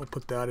and that. We'll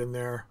put that in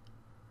there.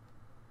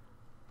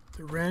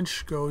 The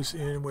wrench goes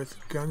in with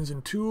guns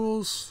and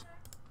tools.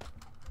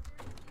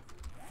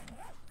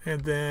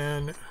 And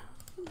then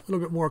a little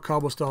bit more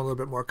cobblestone, a little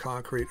bit more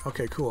concrete.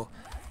 Okay, cool.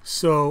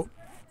 So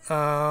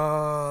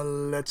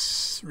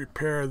let's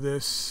repair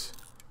this.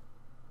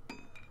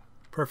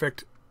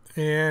 Perfect.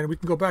 And we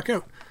can go back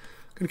out.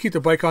 Gonna keep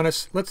the bike on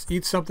us. Let's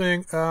eat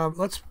something.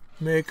 Let's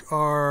make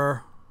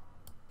our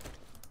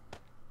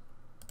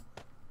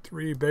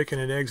 3 bacon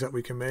and eggs that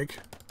we can make.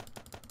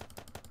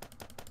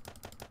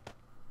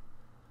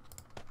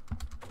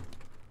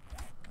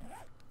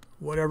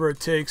 Whatever it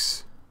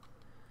takes.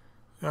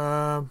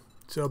 So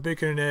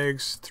bacon and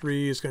eggs,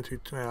 3 is going to be.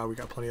 We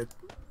got plenty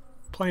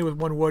with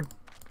 1 wood.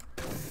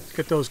 Let's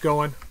get those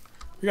going.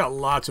 We got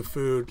lots of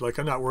food. Like,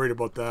 I'm not worried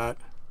about that.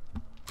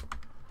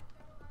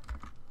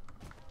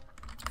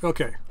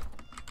 Okay.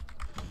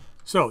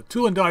 So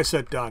tool and die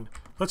set done.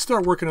 Let's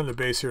start working on the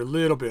base here a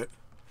little bit.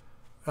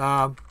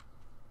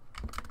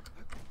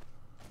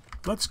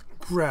 Let's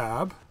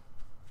grab.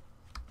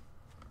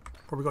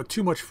 Before we go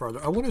too much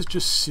further, I want to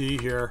just see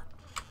here.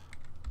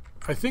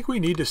 I think we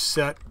need to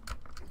set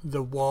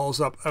the walls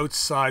up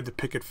outside the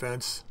picket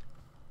fence,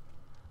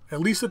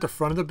 at least at the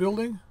front of the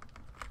building.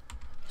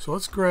 So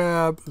let's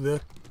grab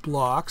the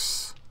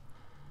blocks.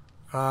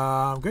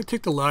 I'm going to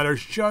take the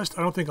ladders. I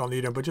don't think I'll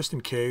need them, but just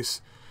in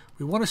case.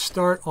 We want to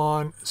start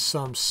on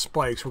some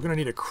spikes. We're going to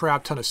need a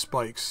crap ton of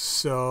spikes.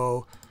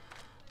 So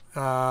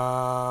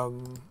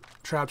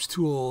traps,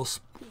 tools,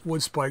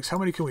 wood spikes. How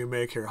many can we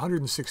make here?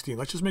 116.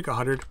 Let's just make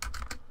 100.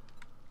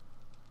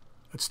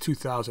 That's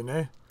 2,000,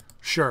 eh?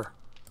 Sure.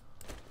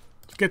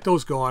 Let's get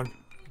those going.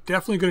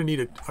 Definitely going to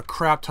need a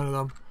crap ton of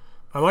them.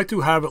 I like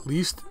to have at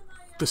least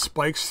the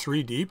spikes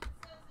 3 deep.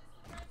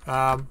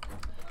 The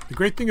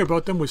great thing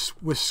about them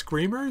with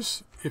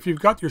screamers, if you've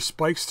got your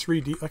spikes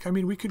 3 deep, like, I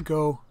mean, we could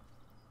go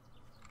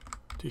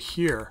to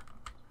here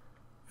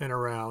and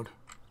around,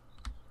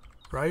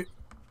 right?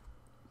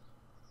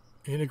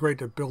 Integrate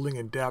the building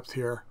in depth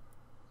here,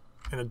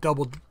 and a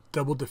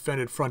double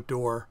defended front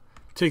door.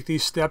 Take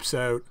these steps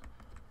out.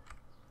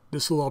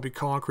 This will all be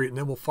concrete, and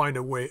then we'll find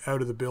a way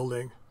out of the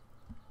building,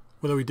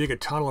 whether we dig a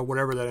tunnel or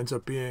whatever that ends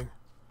up being.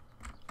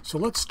 So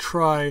let's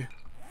try.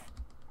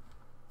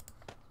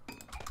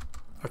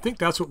 I think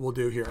that's what we'll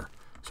do here.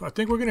 So I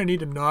think we're going to need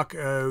to knock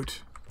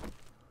out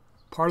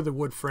part of the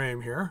wood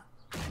frame here.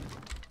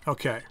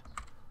 Okay.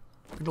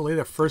 I'm going to lay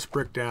that first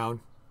brick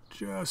down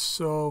just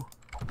so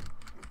you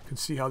can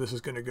see how this is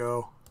going to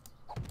go.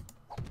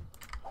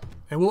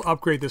 And we'll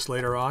upgrade this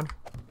later on.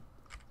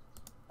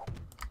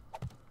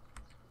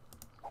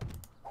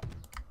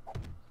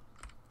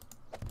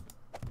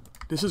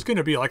 This is going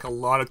to be like a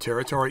lot of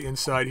territory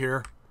inside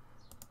here.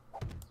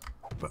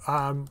 But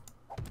I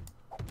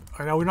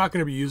know we're not going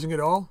to be using it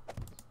all.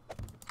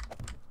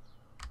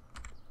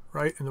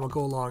 Right? And then we'll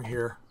go along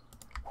here.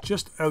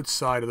 Just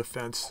outside of the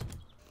fence.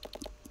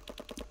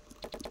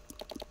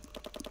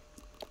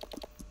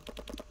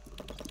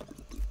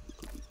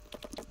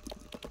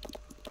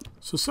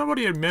 So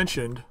somebody had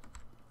mentioned,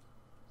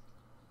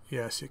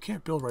 yes, you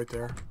can't build right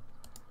there.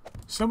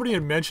 Somebody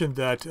had mentioned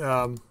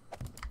that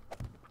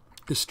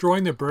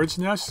destroying the bird's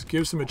nest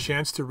gives them a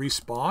chance to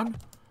respawn.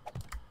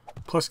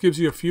 Plus gives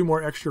you a few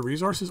more extra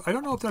resources. I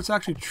don't know if that's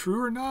actually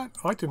true or not.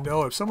 I'd like to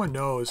know. If someone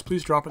knows,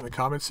 please drop it in the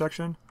comments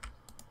section.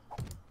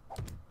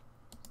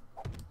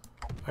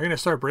 I'm going to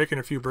start breaking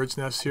a few birds'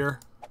 nests here.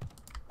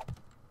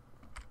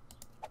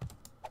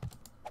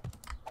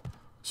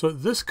 So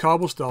this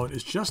cobblestone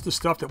is just the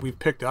stuff that we've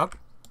picked up.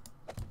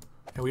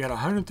 And we had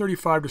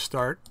 135 to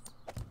start.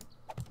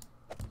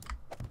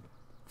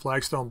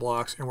 Flagstone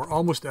blocks, and we're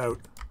almost out.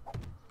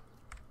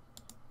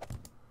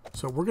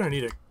 So we're going to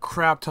need a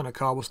crap ton of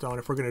cobblestone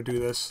if we're going to do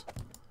this.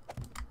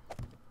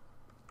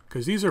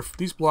 Because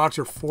these blocks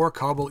are 4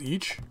 cobble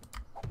each.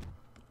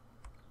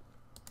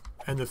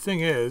 And the thing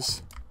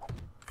is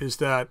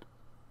that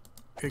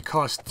it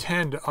costs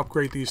 10 to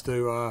upgrade these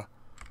to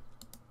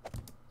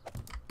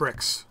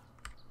bricks.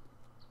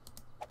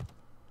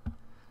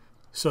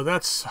 So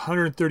that's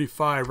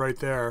 135 right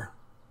there.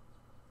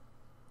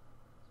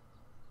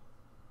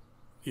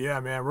 Yeah,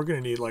 man, we're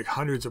going to need like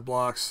hundreds of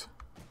blocks.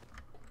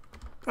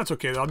 That's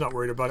okay, though. I'm not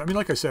worried about it. I mean,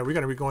 like I said, we're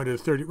going to be going to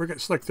 30...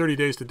 It's like 30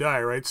 days to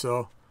die, right?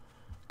 So,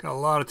 got a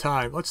lot of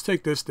time. Let's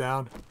take this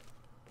down.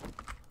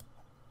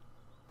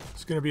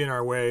 It's going to be in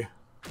our way.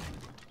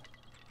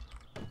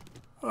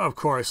 Of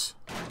course.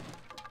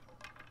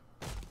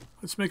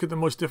 Let's make it the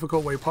most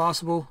difficult way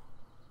possible.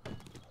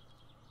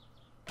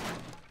 I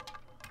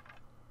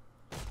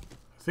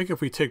think if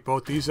we take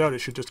both these out, it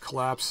should just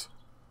collapse.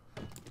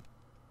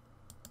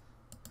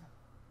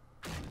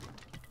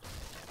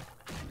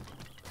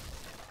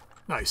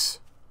 Nice.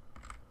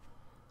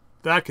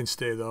 That can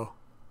stay, though.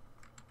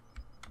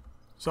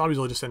 Zombies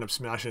will just end up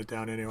smashing it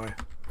down anyway.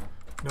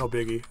 No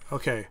biggie.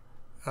 Okay.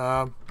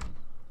 So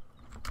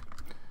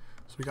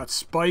we got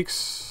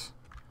spikes.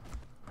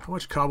 How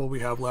much cobble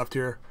we have left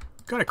here?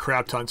 Got a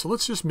crap ton. So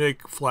let's just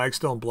make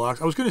flagstone blocks.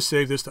 I was going to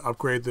save this to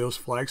upgrade those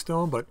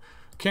flagstone, but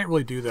can't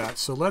really do that.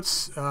 So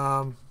let's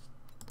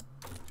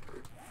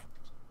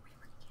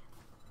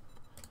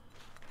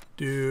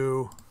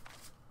do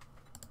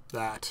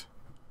that.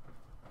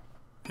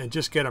 And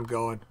just get them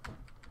going.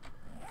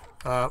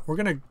 We're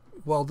going to,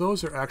 while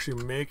those are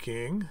actually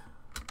making,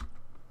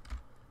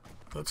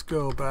 let's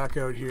go back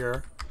out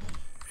here.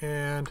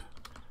 And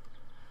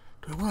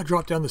do I want to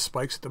drop down the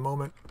spikes at the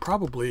moment?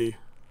 Probably.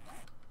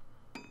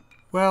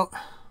 Well,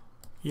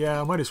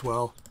 yeah, I might as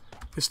well.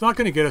 It's not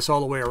going to get us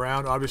all the way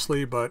around,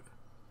 obviously, but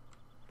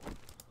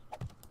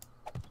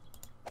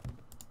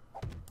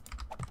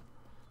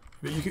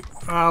you can,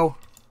 ow.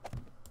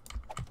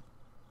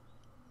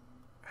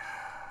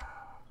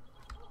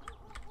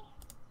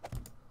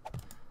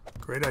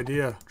 Great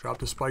idea. Drop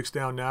the spikes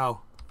down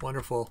now.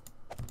 Wonderful.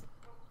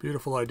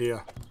 Beautiful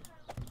idea.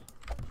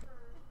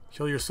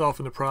 Kill yourself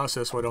in the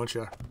process, why don't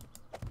you?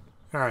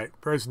 Alright,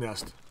 bird's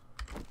nest.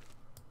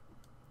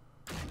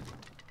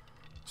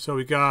 So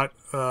we got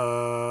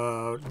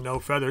no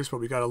feathers,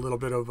 but we got a little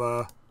bit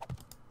of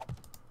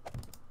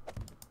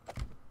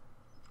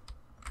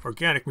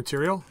organic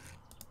material.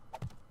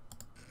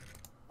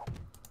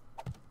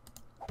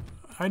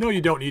 I know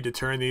you don't need to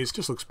turn these,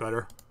 just looks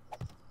better.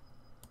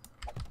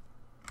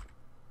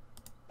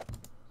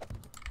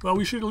 Well,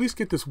 we should at least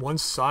get this one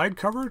side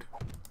covered.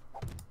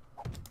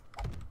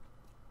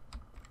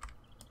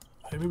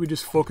 Maybe we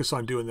just focus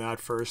on doing that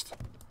first.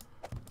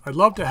 I'd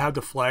love to have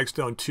the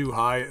flagstone too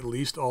high, at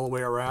least all the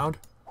way around.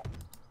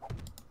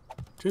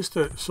 Just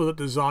so that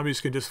the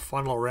zombies can just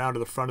funnel around to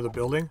the front of the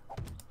building.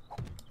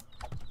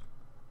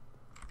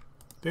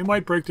 They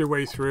might break their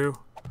way through,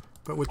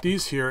 but with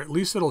these here, at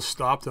least it'll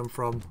stop them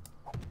from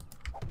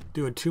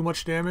doing too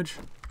much damage.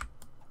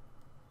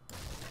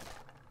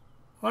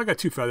 Oh, I got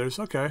 2 feathers,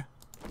 okay.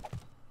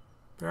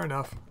 Fair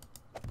enough.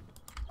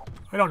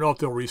 I don't know if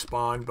they'll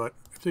respawn, but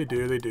if they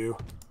do, they do.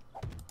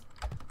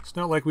 It's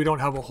not like we don't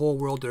have a whole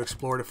world to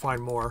explore to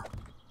find more.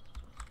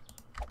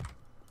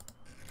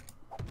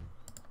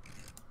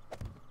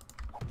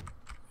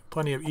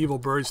 Plenty of evil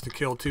birds to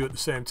kill too at the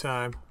same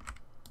time.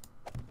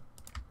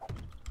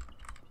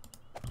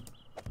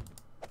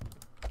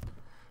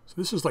 So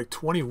this is like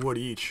 20 wood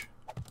each.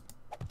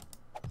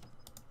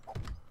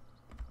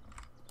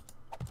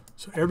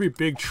 So every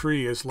big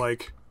tree is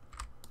like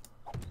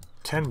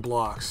 10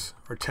 blocks,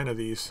 or 10 of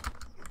these.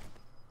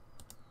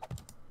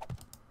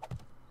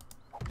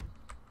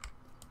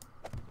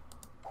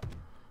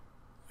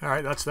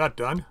 Alright, that's that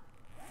done.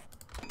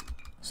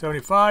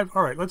 75.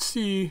 Alright, let's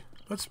see.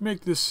 Let's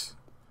make this,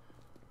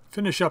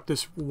 finish up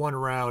this one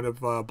round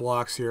of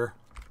blocks here.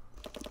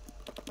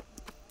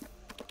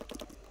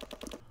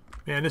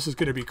 Man, this is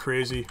going to be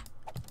crazy.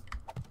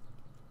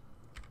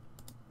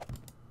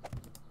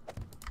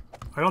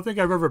 I don't think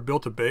I've ever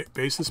built a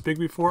base this big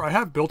before. I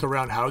have built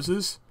around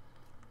houses.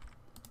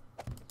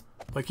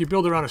 Like you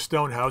build around a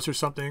stone house or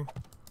something.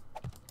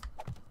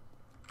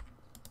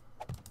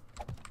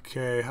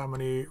 Okay, how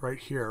many right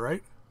here,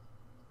 right?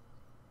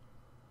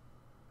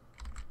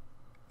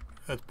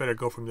 That's better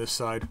go from this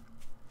side.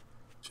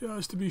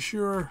 Just to be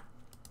sure.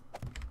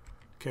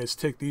 Okay, let's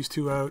take these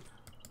 2 out.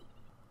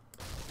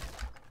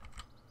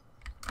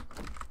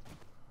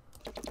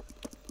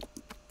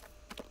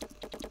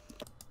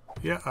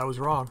 Yeah, I was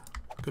wrong.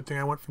 Good thing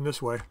I went from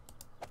this way.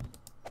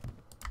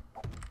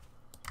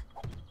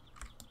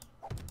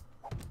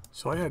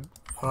 So I had,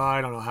 I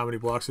don't know how many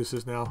blocks this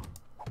is now.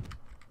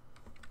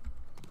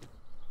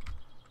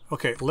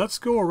 Okay, let's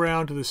go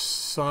around to the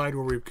side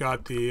where we've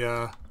got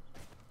the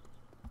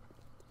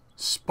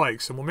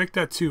spikes, and we'll make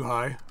that too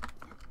high.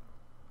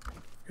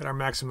 Get our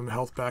maximum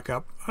health back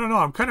up. I don't know,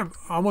 I'm kind of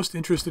almost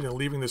interested in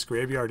leaving this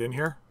graveyard in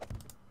here.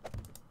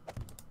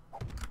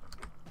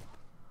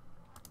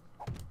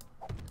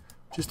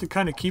 Just to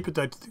kind of keep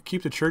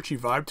the churchy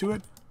vibe to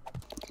it.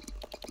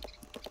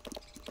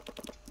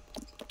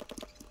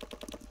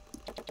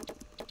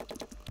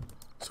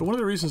 So one of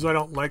the reasons I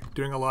don't like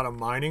doing a lot of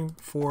mining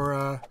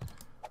for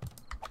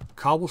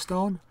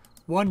cobblestone,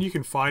 one, you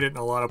can find it in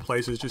a lot of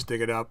places, just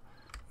dig it up.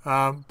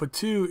 But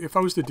two, if I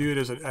was to do it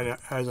as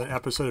an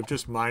episode of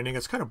just mining,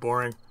 it's kind of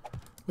boring.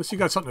 Unless you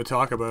got something to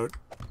talk about.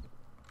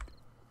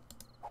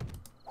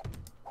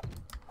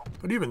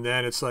 But even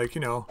then, it's like,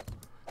 you know,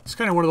 it's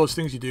kind of one of those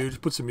things you do,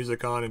 just put some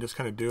music on and just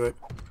kind of do it.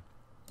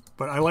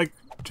 But I like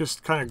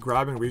just kind of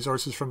grabbing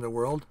resources from the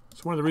world.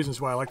 It's one of the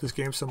reasons why I like this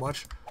game so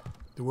much.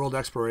 The world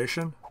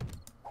exploration.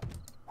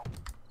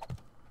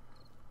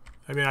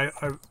 I mean,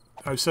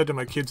 I've said to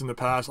my kids in the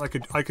past, I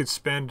could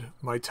spend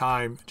my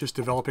time just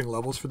developing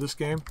levels for this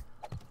game.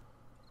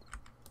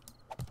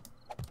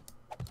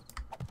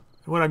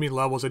 And when I mean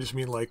levels, I just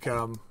mean like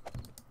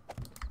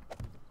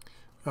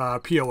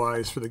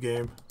POIs for the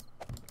game.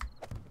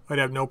 I'd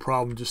have no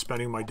problem just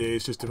spending my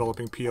days just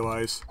developing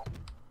POIs.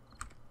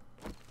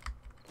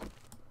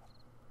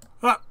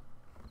 Ah!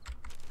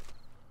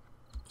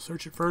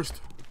 Search it first.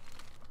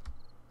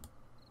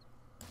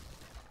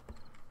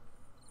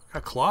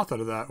 Got cloth out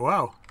of that.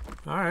 Wow.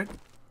 Alright.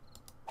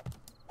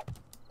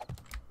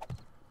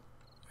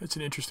 That's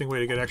an interesting way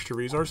to get extra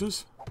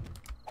resources.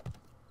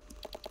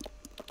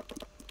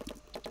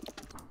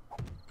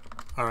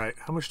 Alright,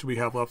 how much do we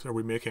have left? Are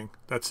we making?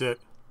 That's it.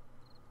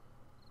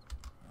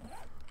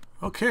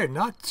 Okay,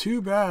 not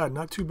too bad.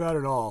 Not too bad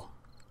at all.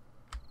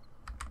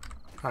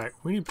 Alright,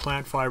 we need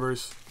plant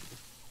fibers.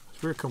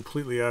 We're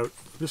completely out.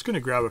 I'm just going to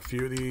grab a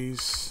few of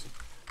these.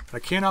 I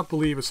cannot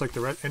believe it's like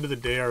the end of the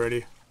day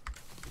already.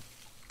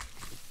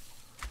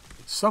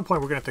 At some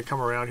point we're going to have to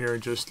come around here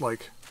and just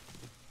like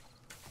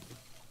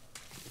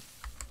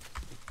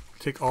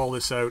take all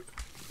this out.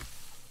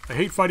 I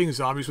hate fighting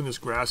zombies when there's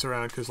grass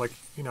around because, like,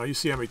 you know, you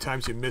see how many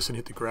times you miss and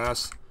hit the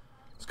grass.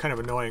 It's kind of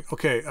annoying.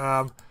 Okay,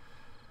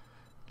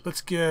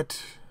 let's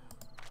get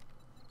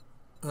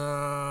where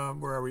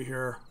are we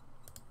here?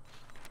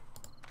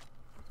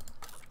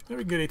 Maybe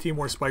we can get 18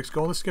 more spikes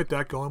going. Let's get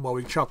that going while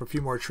we chop a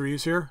few more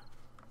trees here.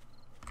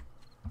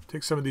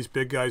 Take some of these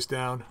big guys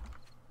down.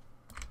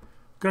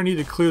 Gonna need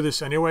to clear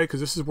this anyway because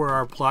this is where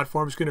our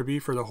platform is going to be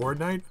for the Horde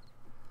Night.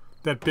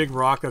 That big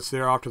rock that's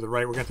there off to the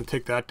right, we're going to have to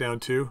take that down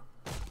too.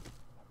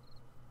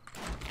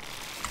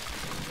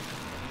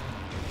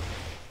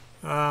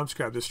 Let's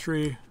grab this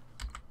tree.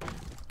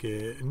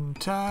 Getting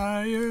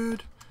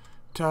tired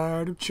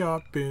of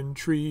chopping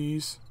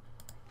trees.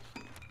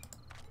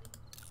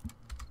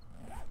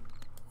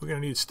 We're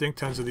going to need stink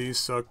tons of these,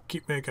 so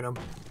keep making them.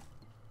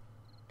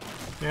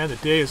 And the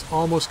day is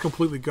almost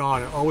completely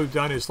gone. And all we've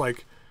done is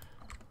like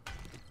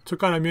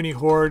took on a mini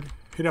horde,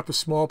 hit up a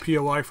small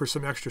POI for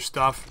some extra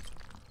stuff,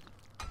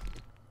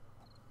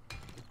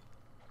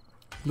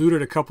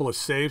 looted a couple of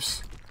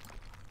safes,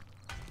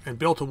 and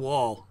built a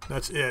wall.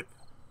 That's it.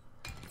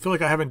 I feel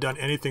like I haven't done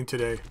anything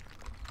today.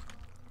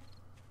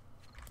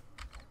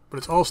 But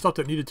it's all stuff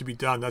that needed to be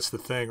done. That's the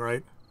thing,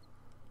 right?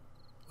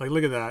 Like,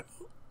 look at that.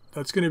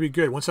 That's going to be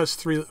good. Once that's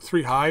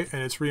three high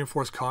and it's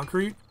reinforced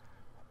concrete.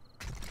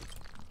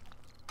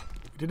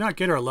 We did not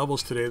get our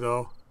levels today,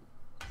 though.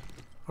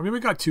 I mean, we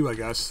got 2, I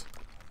guess.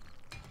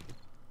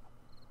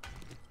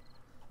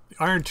 The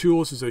iron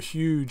tools is a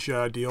huge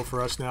deal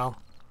for us now.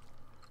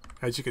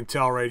 As you can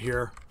tell right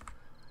here.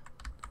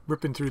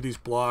 Ripping through these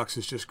blocks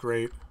is just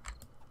great.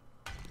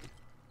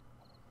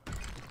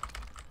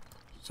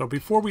 So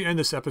before we end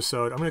this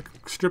episode, I'm going to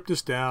strip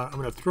this down. I'm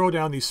going to throw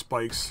down these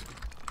spikes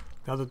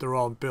now that they're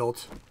all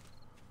built.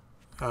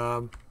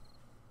 And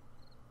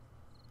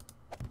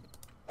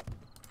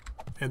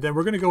then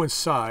we're going to go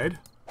inside.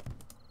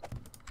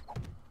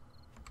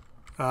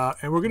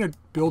 And we're going to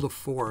build a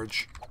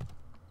forge.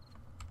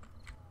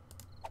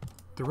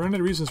 One of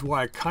the reasons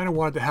why I kind of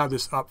wanted to have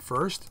this up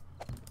first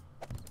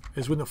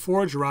is when the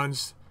forge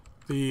runs,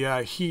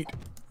 the heat,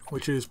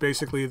 which is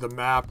basically the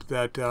map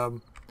that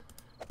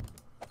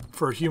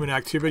for human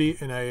activity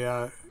in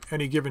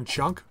any given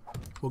chunk,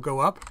 will go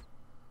up.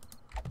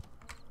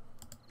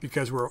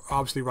 Because we're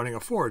obviously running a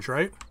forge,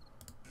 right?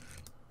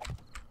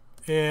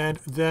 And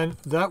then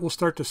that will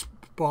start to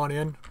spawn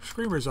in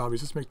screamer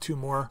zombies. Let's make 2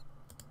 more.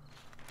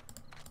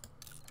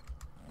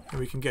 And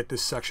we can get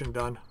this section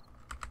done.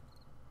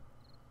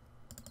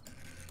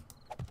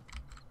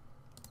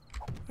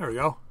 There we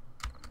go.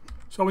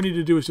 So all we need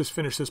to do is just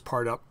finish this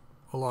part up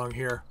along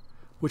here,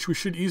 which we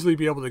should easily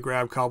be able to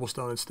grab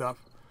cobblestone and stuff.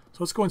 So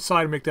let's go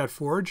inside and make that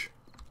forge.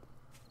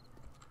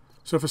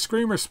 So if a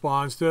screamer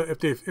spawns, if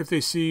they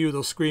see you,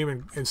 they'll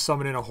scream and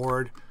summon in a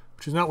horde,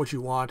 which is not what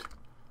you want,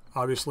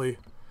 obviously.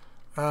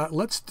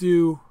 Let's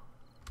do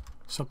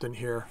something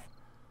here.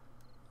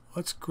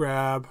 let's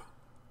grab...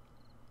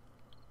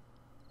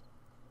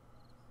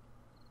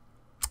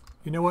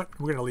 You know what?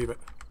 We're going to leave it.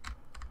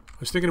 I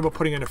was thinking about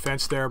putting in a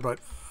fence there, but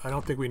I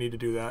don't think we need to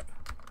do that.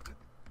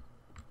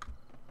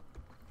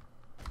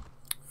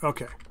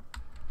 Okay.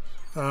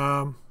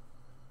 Put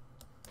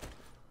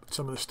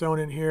some of the stone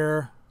in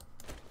here.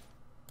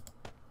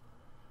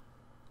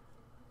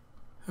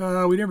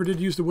 We never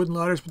did use the wooden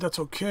ladders, but that's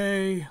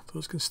okay.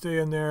 Those can stay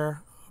in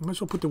there. I might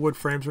as well put the wood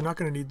frames. We're not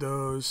going to need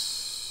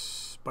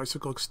those.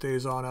 Bicycle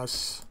stays on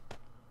us.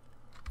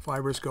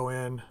 Fibers go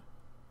in.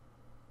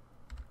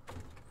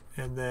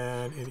 And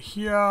then in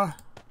here.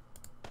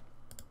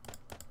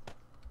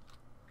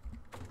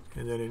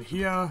 And then in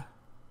here.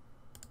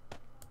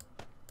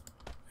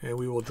 And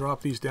we will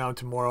drop these down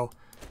tomorrow.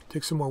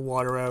 Take some more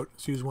water out.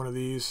 Let's use one of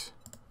these.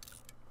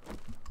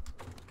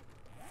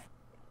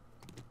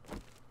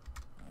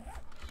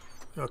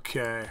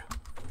 Okay.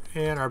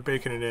 And our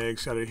bacon and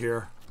eggs out of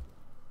here.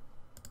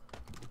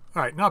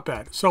 Alright, not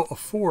bad. So a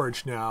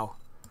forge now.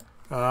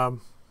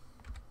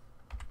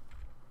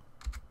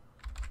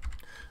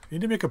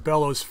 Need to make a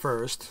bellows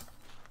first,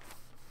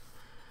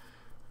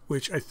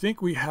 which I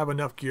think we have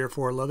enough gear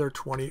for. Leather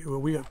 20. Well,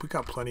 we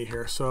got plenty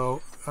here.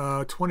 So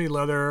 20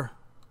 leather.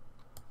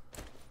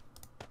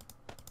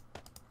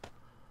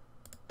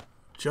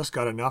 Just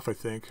got enough, I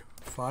think.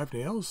 5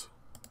 nails.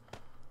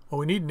 Well,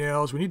 we need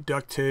nails. We need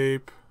duct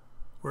tape.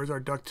 Where's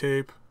our duct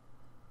tape?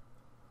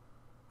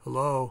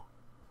 Hello.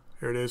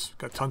 Here it is.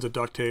 Got tons of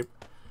duct tape.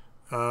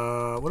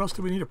 What else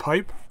do we need? A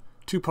pipe?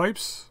 2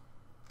 pipes?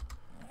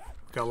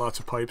 Got lots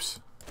of pipes.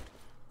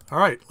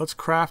 Alright, let's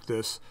craft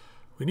this.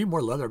 We need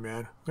more leather,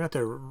 man. We're going to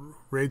have to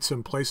raid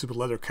some places with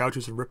leather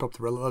couches and rip up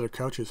the leather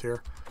couches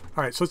here.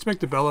 Alright, so let's make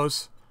the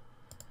bellows.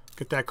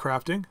 Get that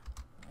crafting.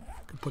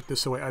 Can put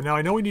this away. Now,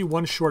 I know we need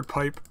 1 short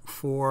pipe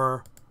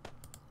for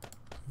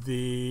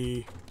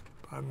the...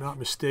 if I'm not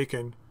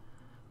mistaken.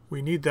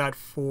 We need that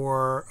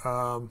for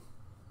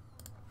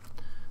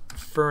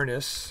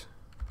furnace.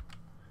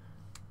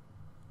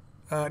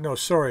 No,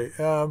 sorry.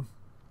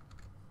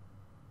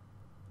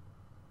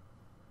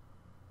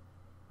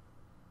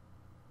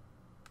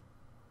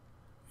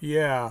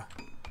 Yeah.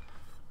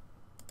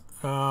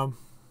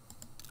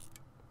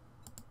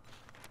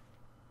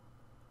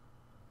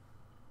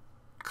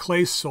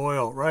 Clay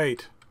soil,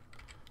 right.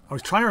 I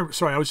was trying to,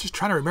 sorry, I was just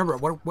trying to remember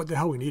what the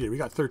hell we needed. We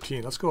got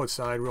 13. Let's go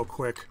outside real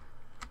quick.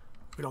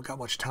 We don't got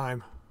much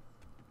time.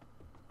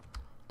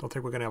 Don't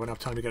think we're going to have enough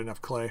time to get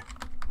enough clay.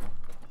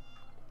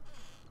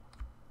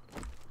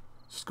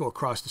 Let's go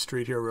across the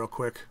street here real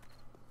quick.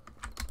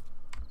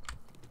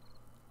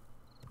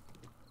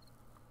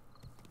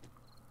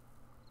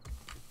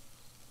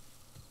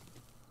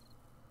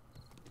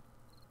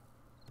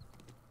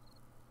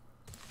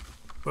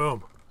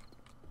 Boom.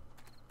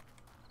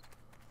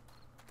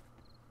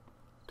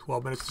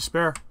 12 minutes to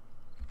spare.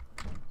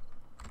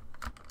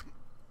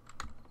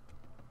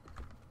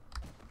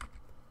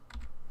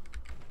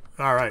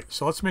 Alright,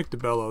 so let's make the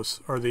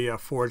bellows, or the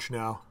forge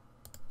now.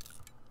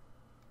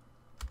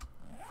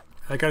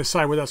 I gotta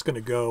decide where that's gonna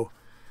go.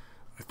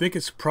 I think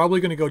it's probably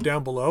gonna go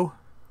down below.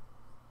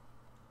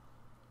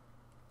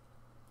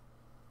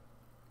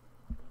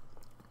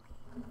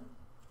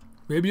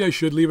 Maybe I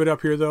should leave it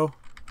up here though.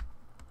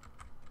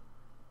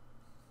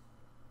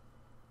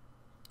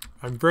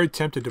 I'm very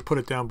tempted to put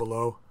it down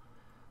below.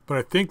 But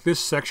I think this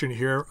section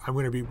here, I'm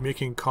going to be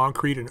making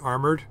concrete and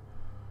armored.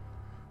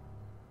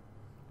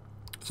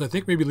 So I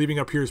think maybe leaving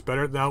up here is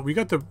better. Now, we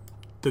got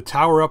the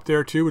tower up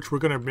there too, which we're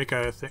going to make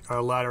a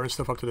ladder and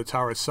stuff up to the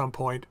tower at some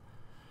point.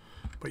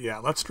 But yeah,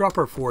 let's drop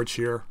our forge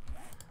here.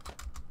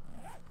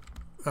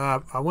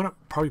 I want to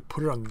probably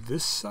put it on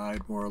this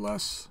side, more or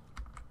less.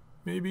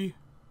 Maybe.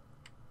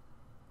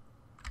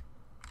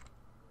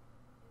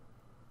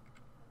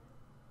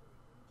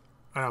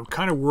 I'm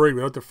kind of worried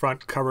without the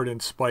front covered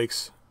in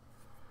spikes.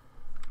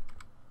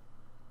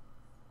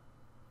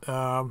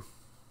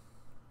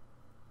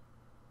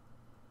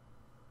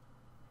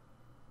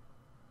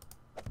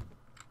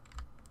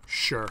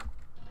 Sure.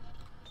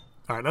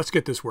 Alright, let's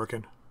get this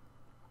working.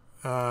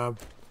 Don't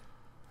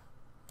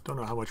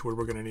know how much wood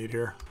we're going to need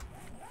here.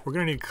 We're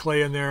going to need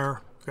clay in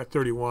there. We've got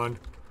 31.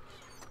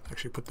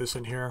 Actually put this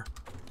in here.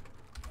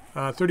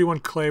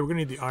 31 clay. We're going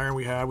to need the iron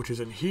we have, which is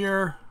in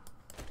here.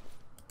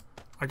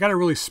 I got to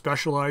really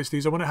specialize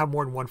these. I want to have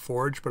more than 1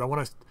 forge, but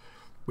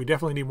we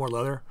definitely need more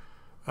leather.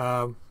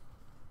 But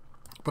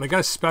I got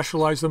to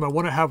specialize them. I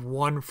want to have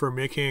 1 for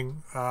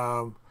making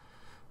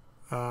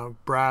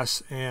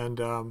brass and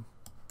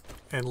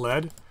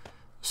lead,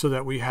 so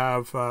that we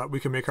have we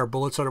can make our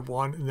bullets out of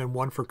 1, and then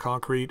 1 for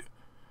concrete,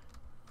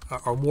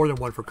 or more than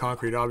 1 for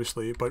concrete,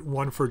 obviously, but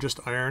 1 for just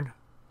iron,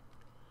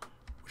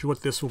 which is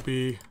what this will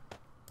be.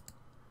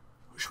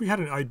 Wish we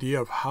had an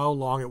idea of how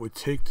long it would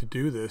take to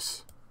do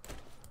this.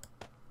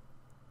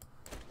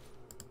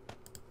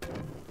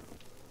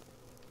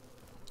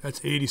 That's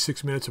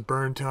 86 minutes of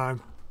burn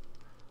time,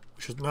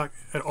 which is not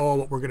at all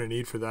what we're going to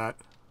need for that.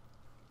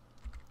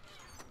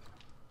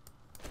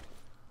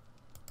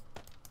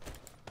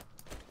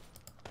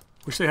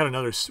 Wish they had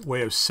another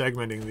way of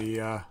segmenting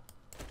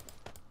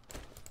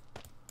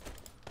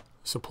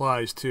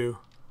supplies too.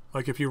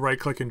 Like if you right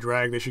click and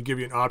drag, they should give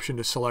you an option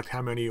to select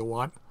how many you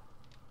want.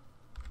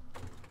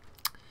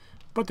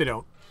 But they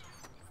don't.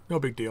 No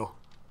big deal.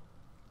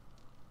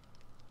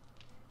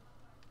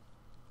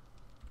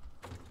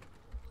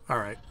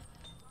 Alright.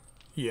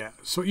 Yeah,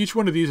 so each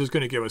one of these is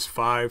going to give us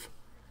 5.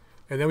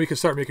 And then we can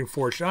start making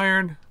forged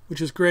iron, which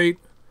is great.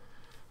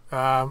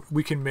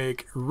 We can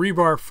make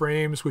rebar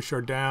frames, which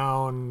are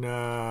down...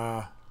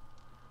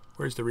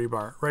 where's the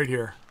rebar? Right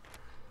here.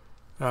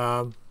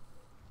 That,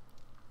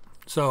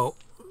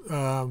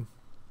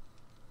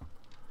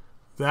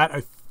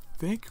 I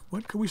think...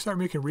 When can we start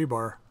making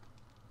rebar?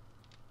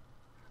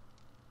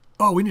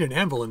 Oh, we need an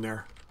anvil in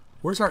there.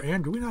 Where's our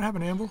anvil? Do we not have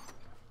an anvil?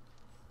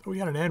 Oh, we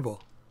got an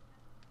anvil.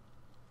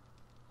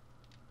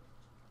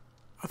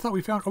 I thought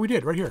we found... Oh, we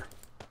did, right here.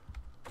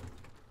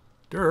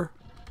 Durr.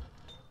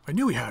 I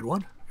knew we had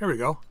one. There we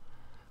go.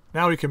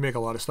 Now we can make a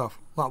lot of stuff.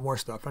 A lot more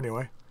stuff,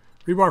 anyway.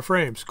 Rebar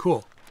frames.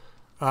 Cool.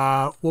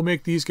 We'll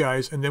make these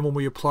guys, and then when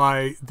we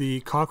apply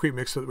the concrete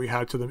mix that we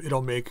had to them,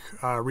 it'll make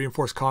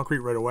reinforced concrete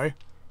right away.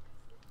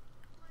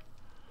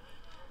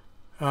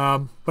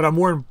 But I'm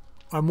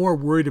more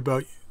worried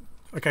about...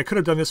 Like, I could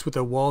have done this with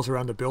the walls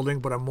around the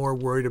building, but I'm more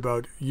worried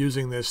about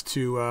using this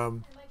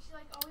to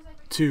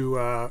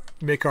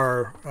make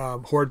our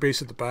horde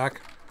base at the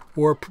back,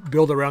 or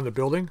build around the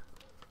building.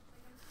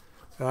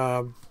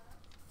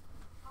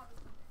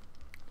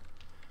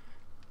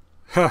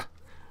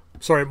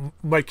 Sorry,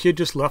 my kid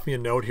just left me a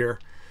note here.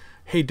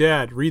 Hey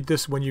Dad, read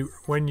this when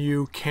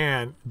you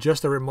can.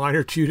 Just a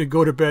reminder to you to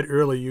go to bed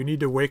early. You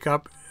need to wake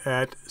up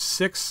at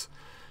 6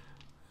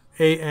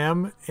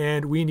 a.m.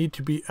 and we need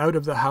to be out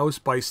of the house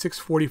by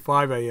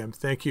 6:45 a.m.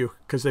 Thank you,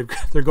 because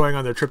they're going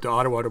on their trip to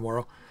Ottawa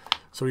tomorrow,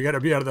 so we got to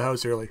be out of the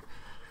house early.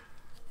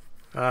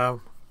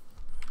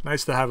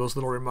 Nice to have those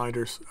little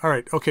reminders. All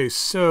right, okay,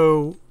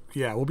 so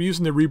yeah, we'll be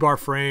using the rebar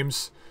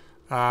frames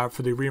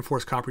for the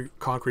reinforced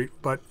concrete,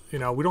 but you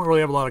know, we don't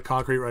really have a lot of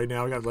concrete right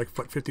now. We got like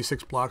what,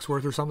 56 blocks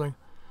worth or something.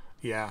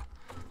 Yeah,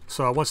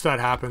 so once that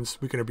happens,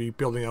 we're going to be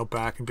building out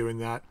back and doing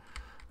that.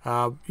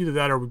 Either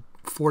that or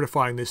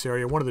fortifying this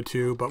area, one of the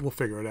two, but we'll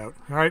figure it out.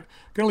 All right,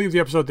 gonna leave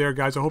the episode there,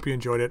 guys. I hope you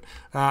enjoyed it.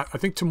 I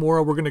think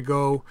tomorrow we're gonna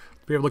go.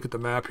 We have a look at the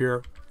map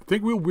here. I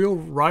think we'll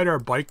ride our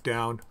bike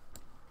down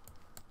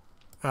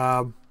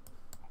and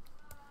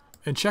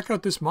check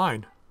out this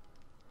mine.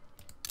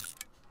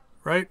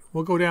 Right,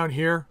 we'll go down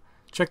here,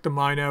 check the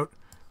mine out.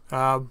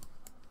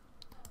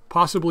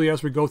 Possibly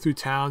as we go through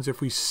towns, if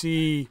we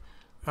see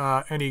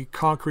any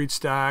concrete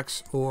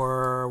stacks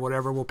or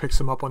whatever, we'll pick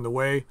some up on the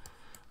way.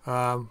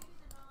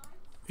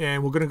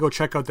 And we're going to go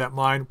check out that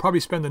mine. Probably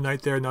spend the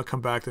night there and not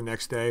come back the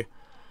next day.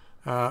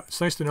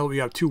 It's nice to know we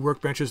have 2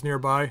 workbenches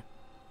nearby.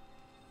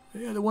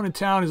 Yeah, the one in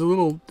town is a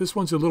little... This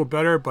one's a little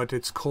better, but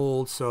it's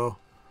cold, so...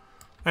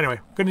 Anyway,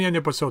 going to end the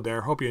episode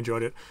there. Hope you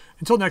enjoyed it.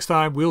 Until next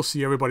time, we'll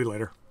see everybody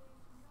later.